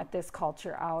vomit this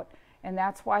culture out. And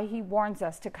that's why he warns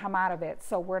us to come out of it,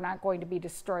 so we're not going to be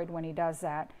destroyed when he does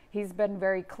that. He's been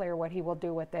very clear what he will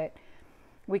do with it.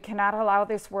 We cannot allow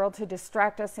this world to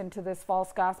distract us into this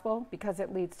false gospel, because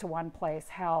it leads to one place,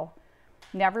 hell.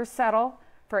 Never settle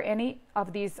for any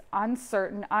of these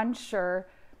uncertain, unsure.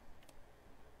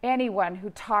 Anyone who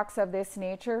talks of this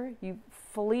nature, you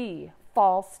flee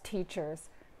false teachers.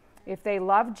 If they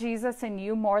love Jesus and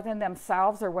you more than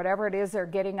themselves, or whatever it is they're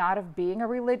getting out of being a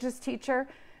religious teacher,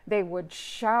 they would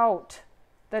shout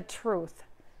the truth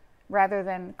rather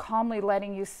than calmly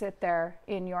letting you sit there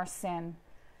in your sin.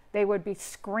 They would be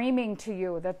screaming to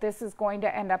you that this is going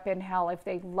to end up in hell. If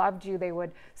they loved you, they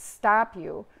would stop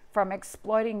you from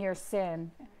exploiting your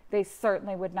sin. They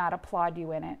certainly would not applaud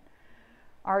you in it.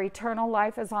 Our eternal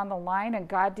life is on the line, and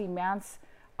God demands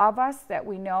of us that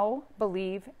we know,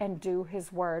 believe, and do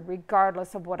his word,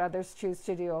 regardless of what others choose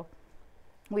to do.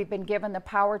 We've been given the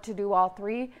power to do all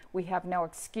three. We have no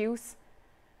excuse,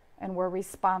 and we're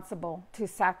responsible to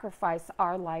sacrifice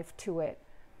our life to it.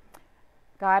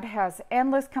 God has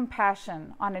endless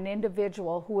compassion on an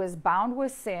individual who is bound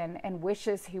with sin and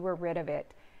wishes he were rid of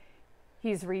it.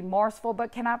 He's remorseful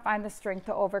but cannot find the strength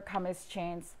to overcome his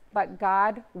chains. But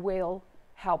God will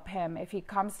help him. If he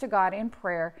comes to God in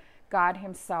prayer, God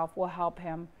himself will help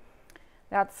him.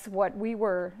 That's what we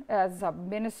were as a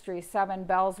ministry. Seven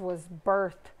Bells was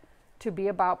birthed to be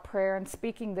about prayer and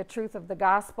speaking the truth of the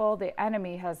gospel. The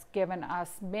enemy has given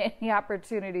us many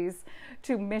opportunities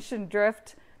to mission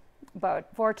drift, but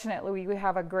fortunately we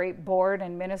have a great board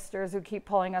and ministers who keep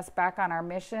pulling us back on our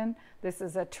mission. This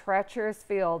is a treacherous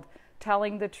field,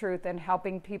 telling the truth and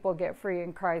helping people get free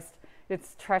in Christ.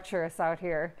 It's treacherous out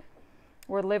here.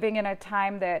 We're living in a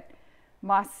time that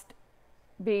must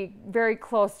be very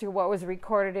close to what was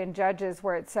recorded in Judges,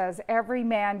 where it says, every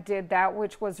man did that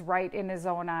which was right in his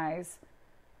own eyes.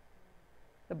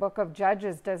 The book of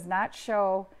Judges does not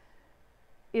show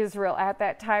Israel at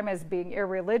that time as being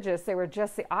irreligious. They were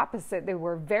just the opposite. They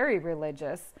were very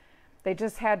religious. They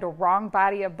just had the wrong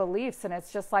body of beliefs, and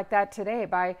it's just like that today.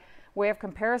 By way of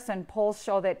comparison, polls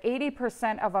show that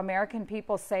 80% of American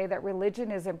people say that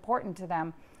religion is important to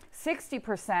them.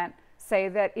 60% say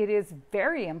that it is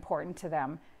very important to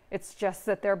them. It's just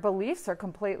that their beliefs are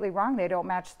completely wrong. They don't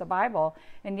match the Bible.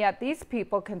 And yet these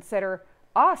people consider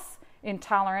us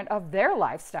intolerant of their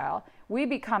lifestyle. We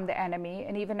become the enemy,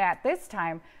 and even at this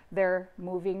time, they're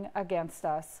moving against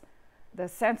us. The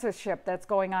censorship that's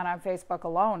going on Facebook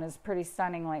alone is pretty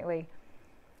stunning lately.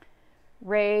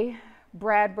 Ray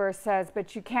Bradbury says,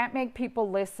 but you can't make people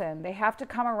listen. They have to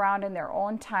come around in their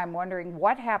own time, wondering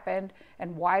what happened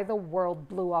and why the world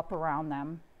blew up around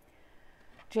them.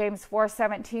 James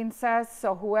 4:17 says,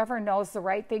 so whoever knows the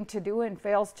right thing to do and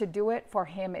fails to do it, for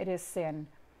him it is sin.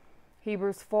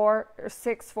 Hebrews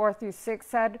 6:4-6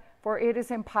 said, for it is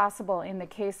impossible in the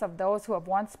case of those who have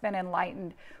once been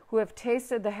enlightened, who have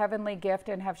tasted the heavenly gift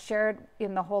and have shared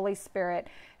in the Holy Spirit,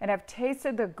 and have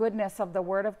tasted the goodness of the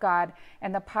Word of God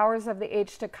and the powers of the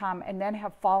age to come, and then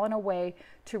have fallen away,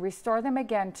 to restore them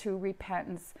again to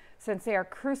repentance, since they are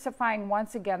crucifying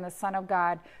once again the Son of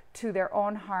God to their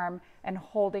own harm and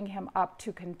holding him up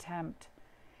to contempt.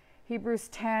 Hebrews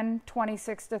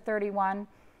 10:26-31,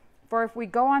 for if we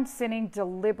go on sinning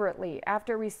deliberately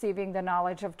after receiving the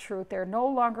knowledge of truth, there no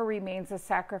longer remains a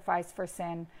sacrifice for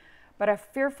sin, but a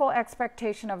fearful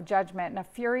expectation of judgment and a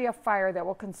fury of fire that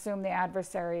will consume the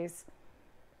adversaries.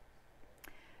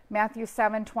 Matthew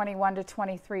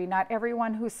 7:21-23, not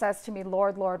everyone who says to me,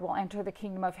 Lord, Lord, will enter the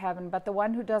kingdom of heaven, but the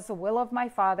one who does the will of my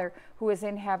Father who is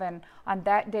in heaven. On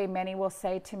that day many will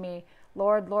say to me,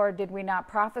 Lord, Lord, did we not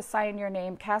prophesy in your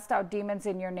name, cast out demons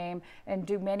in your name, and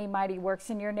do many mighty works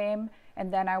in your name?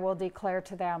 And then I will declare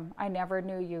to them, I never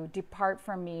knew you. Depart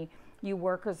from me, you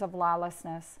workers of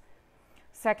lawlessness.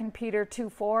 2 Peter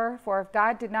 2:4, for if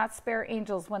God did not spare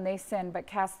angels when they sinned, but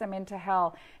cast them into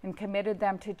hell and committed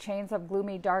them to chains of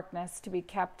gloomy darkness to be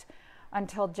kept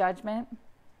until judgment.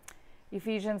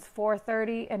 Ephesians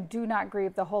 4:30, and do not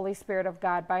grieve the Holy Spirit of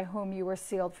God, by whom you were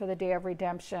sealed for the day of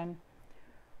redemption.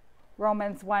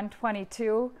 Romans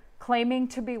 1:22, claiming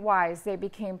to be wise, they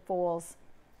became fools.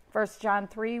 1 John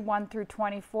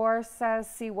 3:1-24 says,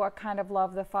 see what kind of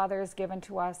love the Father has given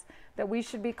to us, that we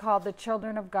should be called the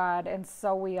children of God, and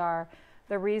so we are.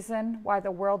 The reason why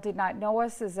the world did not know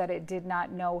us is that it did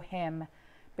not know him.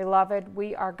 Beloved,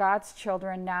 we are God's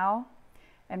children now,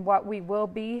 and what we will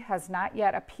be has not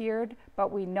yet appeared, but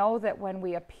we know that when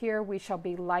we appear, we shall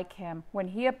be like him. When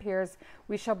he appears,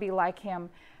 we shall be like him,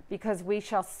 because we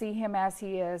shall see him as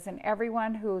he is, and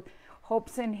everyone who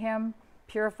hopes in him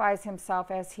purifies himself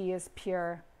as he is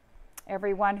pure.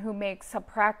 Everyone who makes a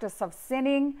practice of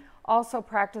sinning also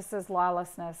practices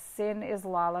lawlessness. Sin is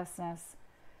lawlessness.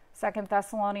 2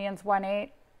 Thessalonians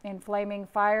 1:8, in flaming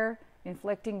fire,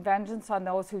 inflicting vengeance on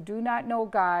those who do not know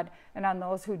God and on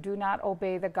those who do not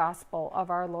obey the gospel of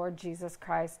our Lord Jesus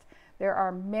Christ. There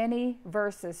are many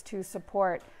verses to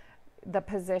support the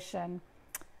position.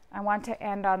 I want to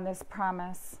end on this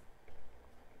promise.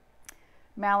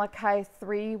 Malachi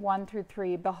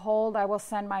 3:1-3, behold, I will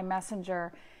send my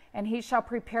messenger, and he shall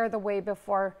prepare the way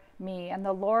before me, and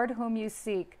the Lord whom you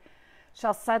seek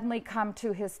shall suddenly come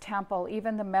to his temple,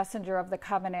 even the messenger of the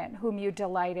covenant, whom you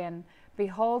delight in.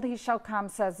 Behold, he shall come,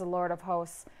 says the Lord of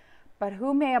hosts. But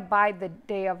who may abide the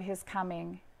day of his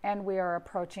coming? And we are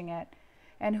approaching it.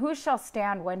 And who shall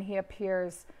stand when he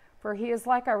appears? For he is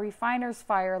like a refiner's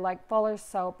fire, like fuller's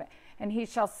soap, and he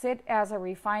shall sit as a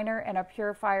refiner and a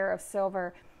purifier of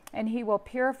silver. And he will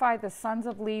purify the sons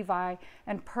of Levi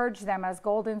and purge them as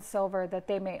gold and silver, that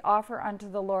they may offer unto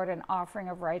the Lord an offering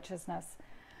of righteousness.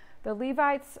 The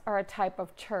Levites are a type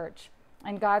of church,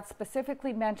 and God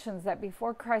specifically mentions that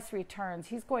before Christ returns,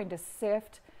 he's going to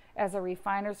sift as a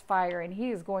refiner's fire, and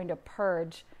he is going to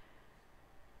purge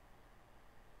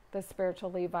the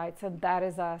spiritual Levites, and that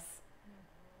is us.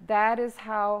 That is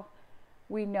how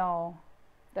we know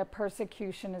that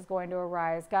persecution is going to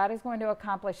arise. God is going to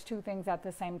accomplish two things at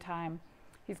the same time.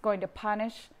 He's going to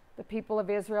punish the people of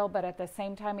Israel, but at the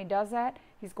same time he does that,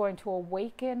 he's going to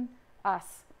awaken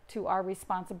us to our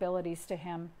responsibilities to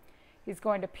him. He's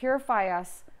going to purify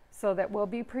us so that we'll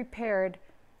be prepared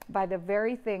by the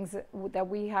very things that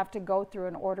we have to go through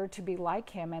in order to be like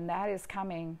him, and that is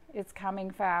coming. It's coming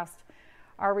fast.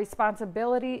 Our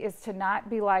responsibility is to not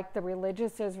be like the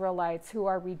religious Israelites who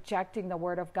are rejecting the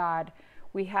word of God.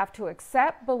 We have to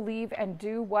accept, believe, and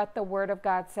do what the word of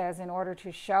God says in order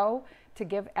to show, to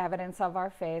give evidence of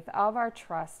our faith, of our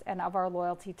trust, and of our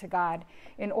loyalty to God,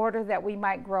 in order that we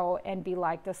might grow and be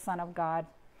like the Son of God.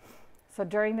 So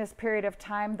during this period of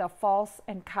time, the false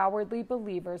and cowardly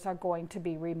believers are going to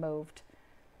be removed.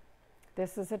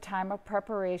 This is a time of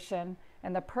preparation,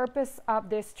 and the purpose of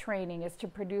this training is to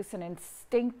produce an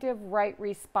instinctive right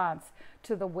response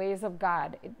to the ways of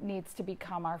God. It needs to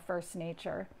become our first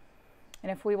nature.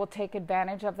 And if we will take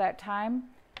advantage of that time,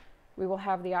 we will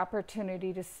have the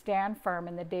opportunity to stand firm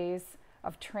in the days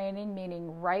of training,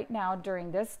 meaning right now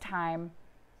during this time.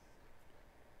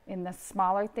 In the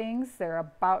smaller things, they're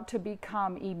about to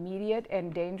become immediate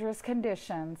and dangerous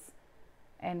conditions,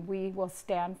 and we will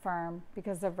stand firm,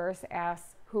 because the verse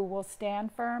asks, who will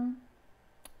stand firm?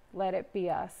 Let it be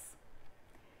us.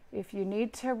 If you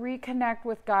need to reconnect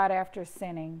with God after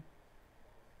sinning,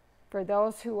 for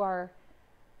those who are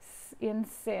in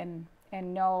sin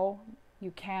and know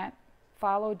you can't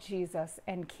follow Jesus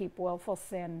and keep willful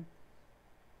sin,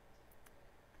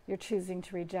 you're choosing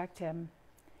to reject him.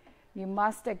 You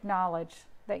must acknowledge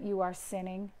that you are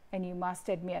sinning, and you must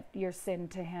admit your sin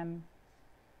to him.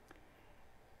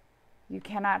 You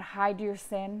cannot hide your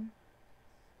sin,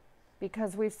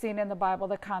 because we've seen in the Bible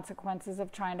the consequences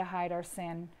of trying to hide our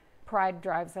sin. Pride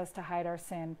drives us to hide our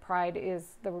sin. Pride is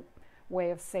the way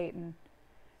of Satan.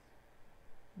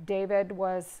 David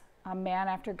was a man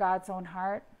after God's own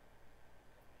heart.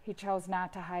 He chose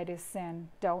not to hide his sin.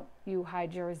 Don't you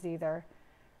hide yours either.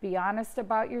 Be honest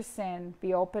about your sin.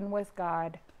 Be open with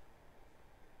God.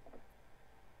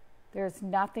 There's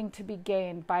nothing to be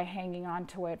gained by hanging on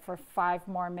to it for 5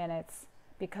 more minutes,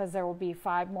 because there will be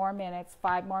 5 more minutes,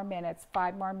 5 more minutes,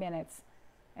 5 more minutes,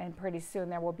 and pretty soon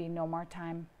there will be no more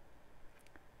time.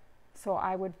 So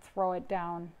I would throw it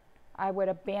down. I would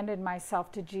abandon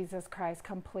myself to Jesus Christ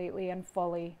completely and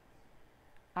fully.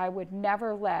 I would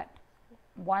never let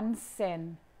one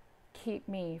sin keep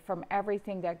me from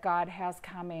everything that God has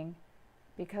coming,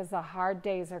 because the hard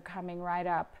days are coming right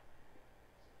up,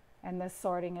 and this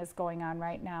sorting is going on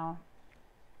right now.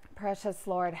 Precious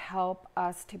Lord, help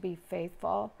us to be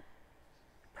faithful.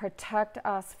 Protect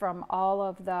us from all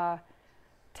of the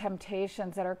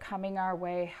temptations that are coming our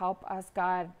way. Help us,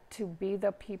 God, to be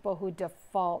the people who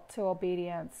default to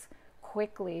obedience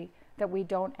quickly, that we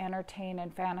don't entertain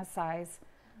and fantasize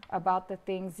about the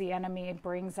things the enemy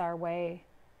brings our way.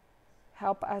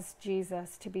 Help us,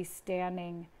 Jesus, to be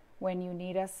standing when you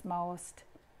need us most.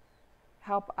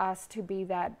 Help us to be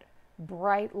that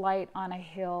bright light on a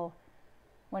hill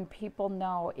when people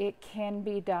know it can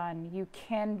be done. You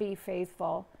can be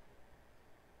faithful.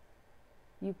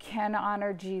 You can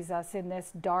honor Jesus in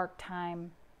this dark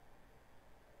time.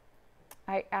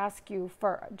 I ask you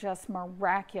for just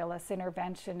miraculous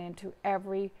intervention into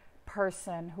every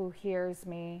person who hears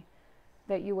me,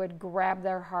 that you would grab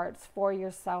their hearts for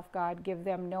yourself, God. Give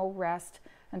them no rest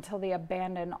until they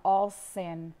abandon all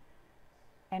sin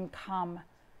and come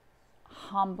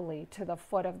humbly to the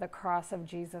foot of the cross of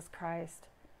Jesus Christ.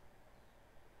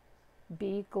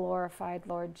 Be glorified,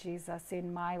 Lord Jesus,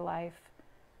 in my life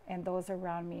and those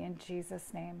around me. In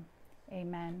Jesus' name,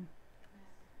 amen.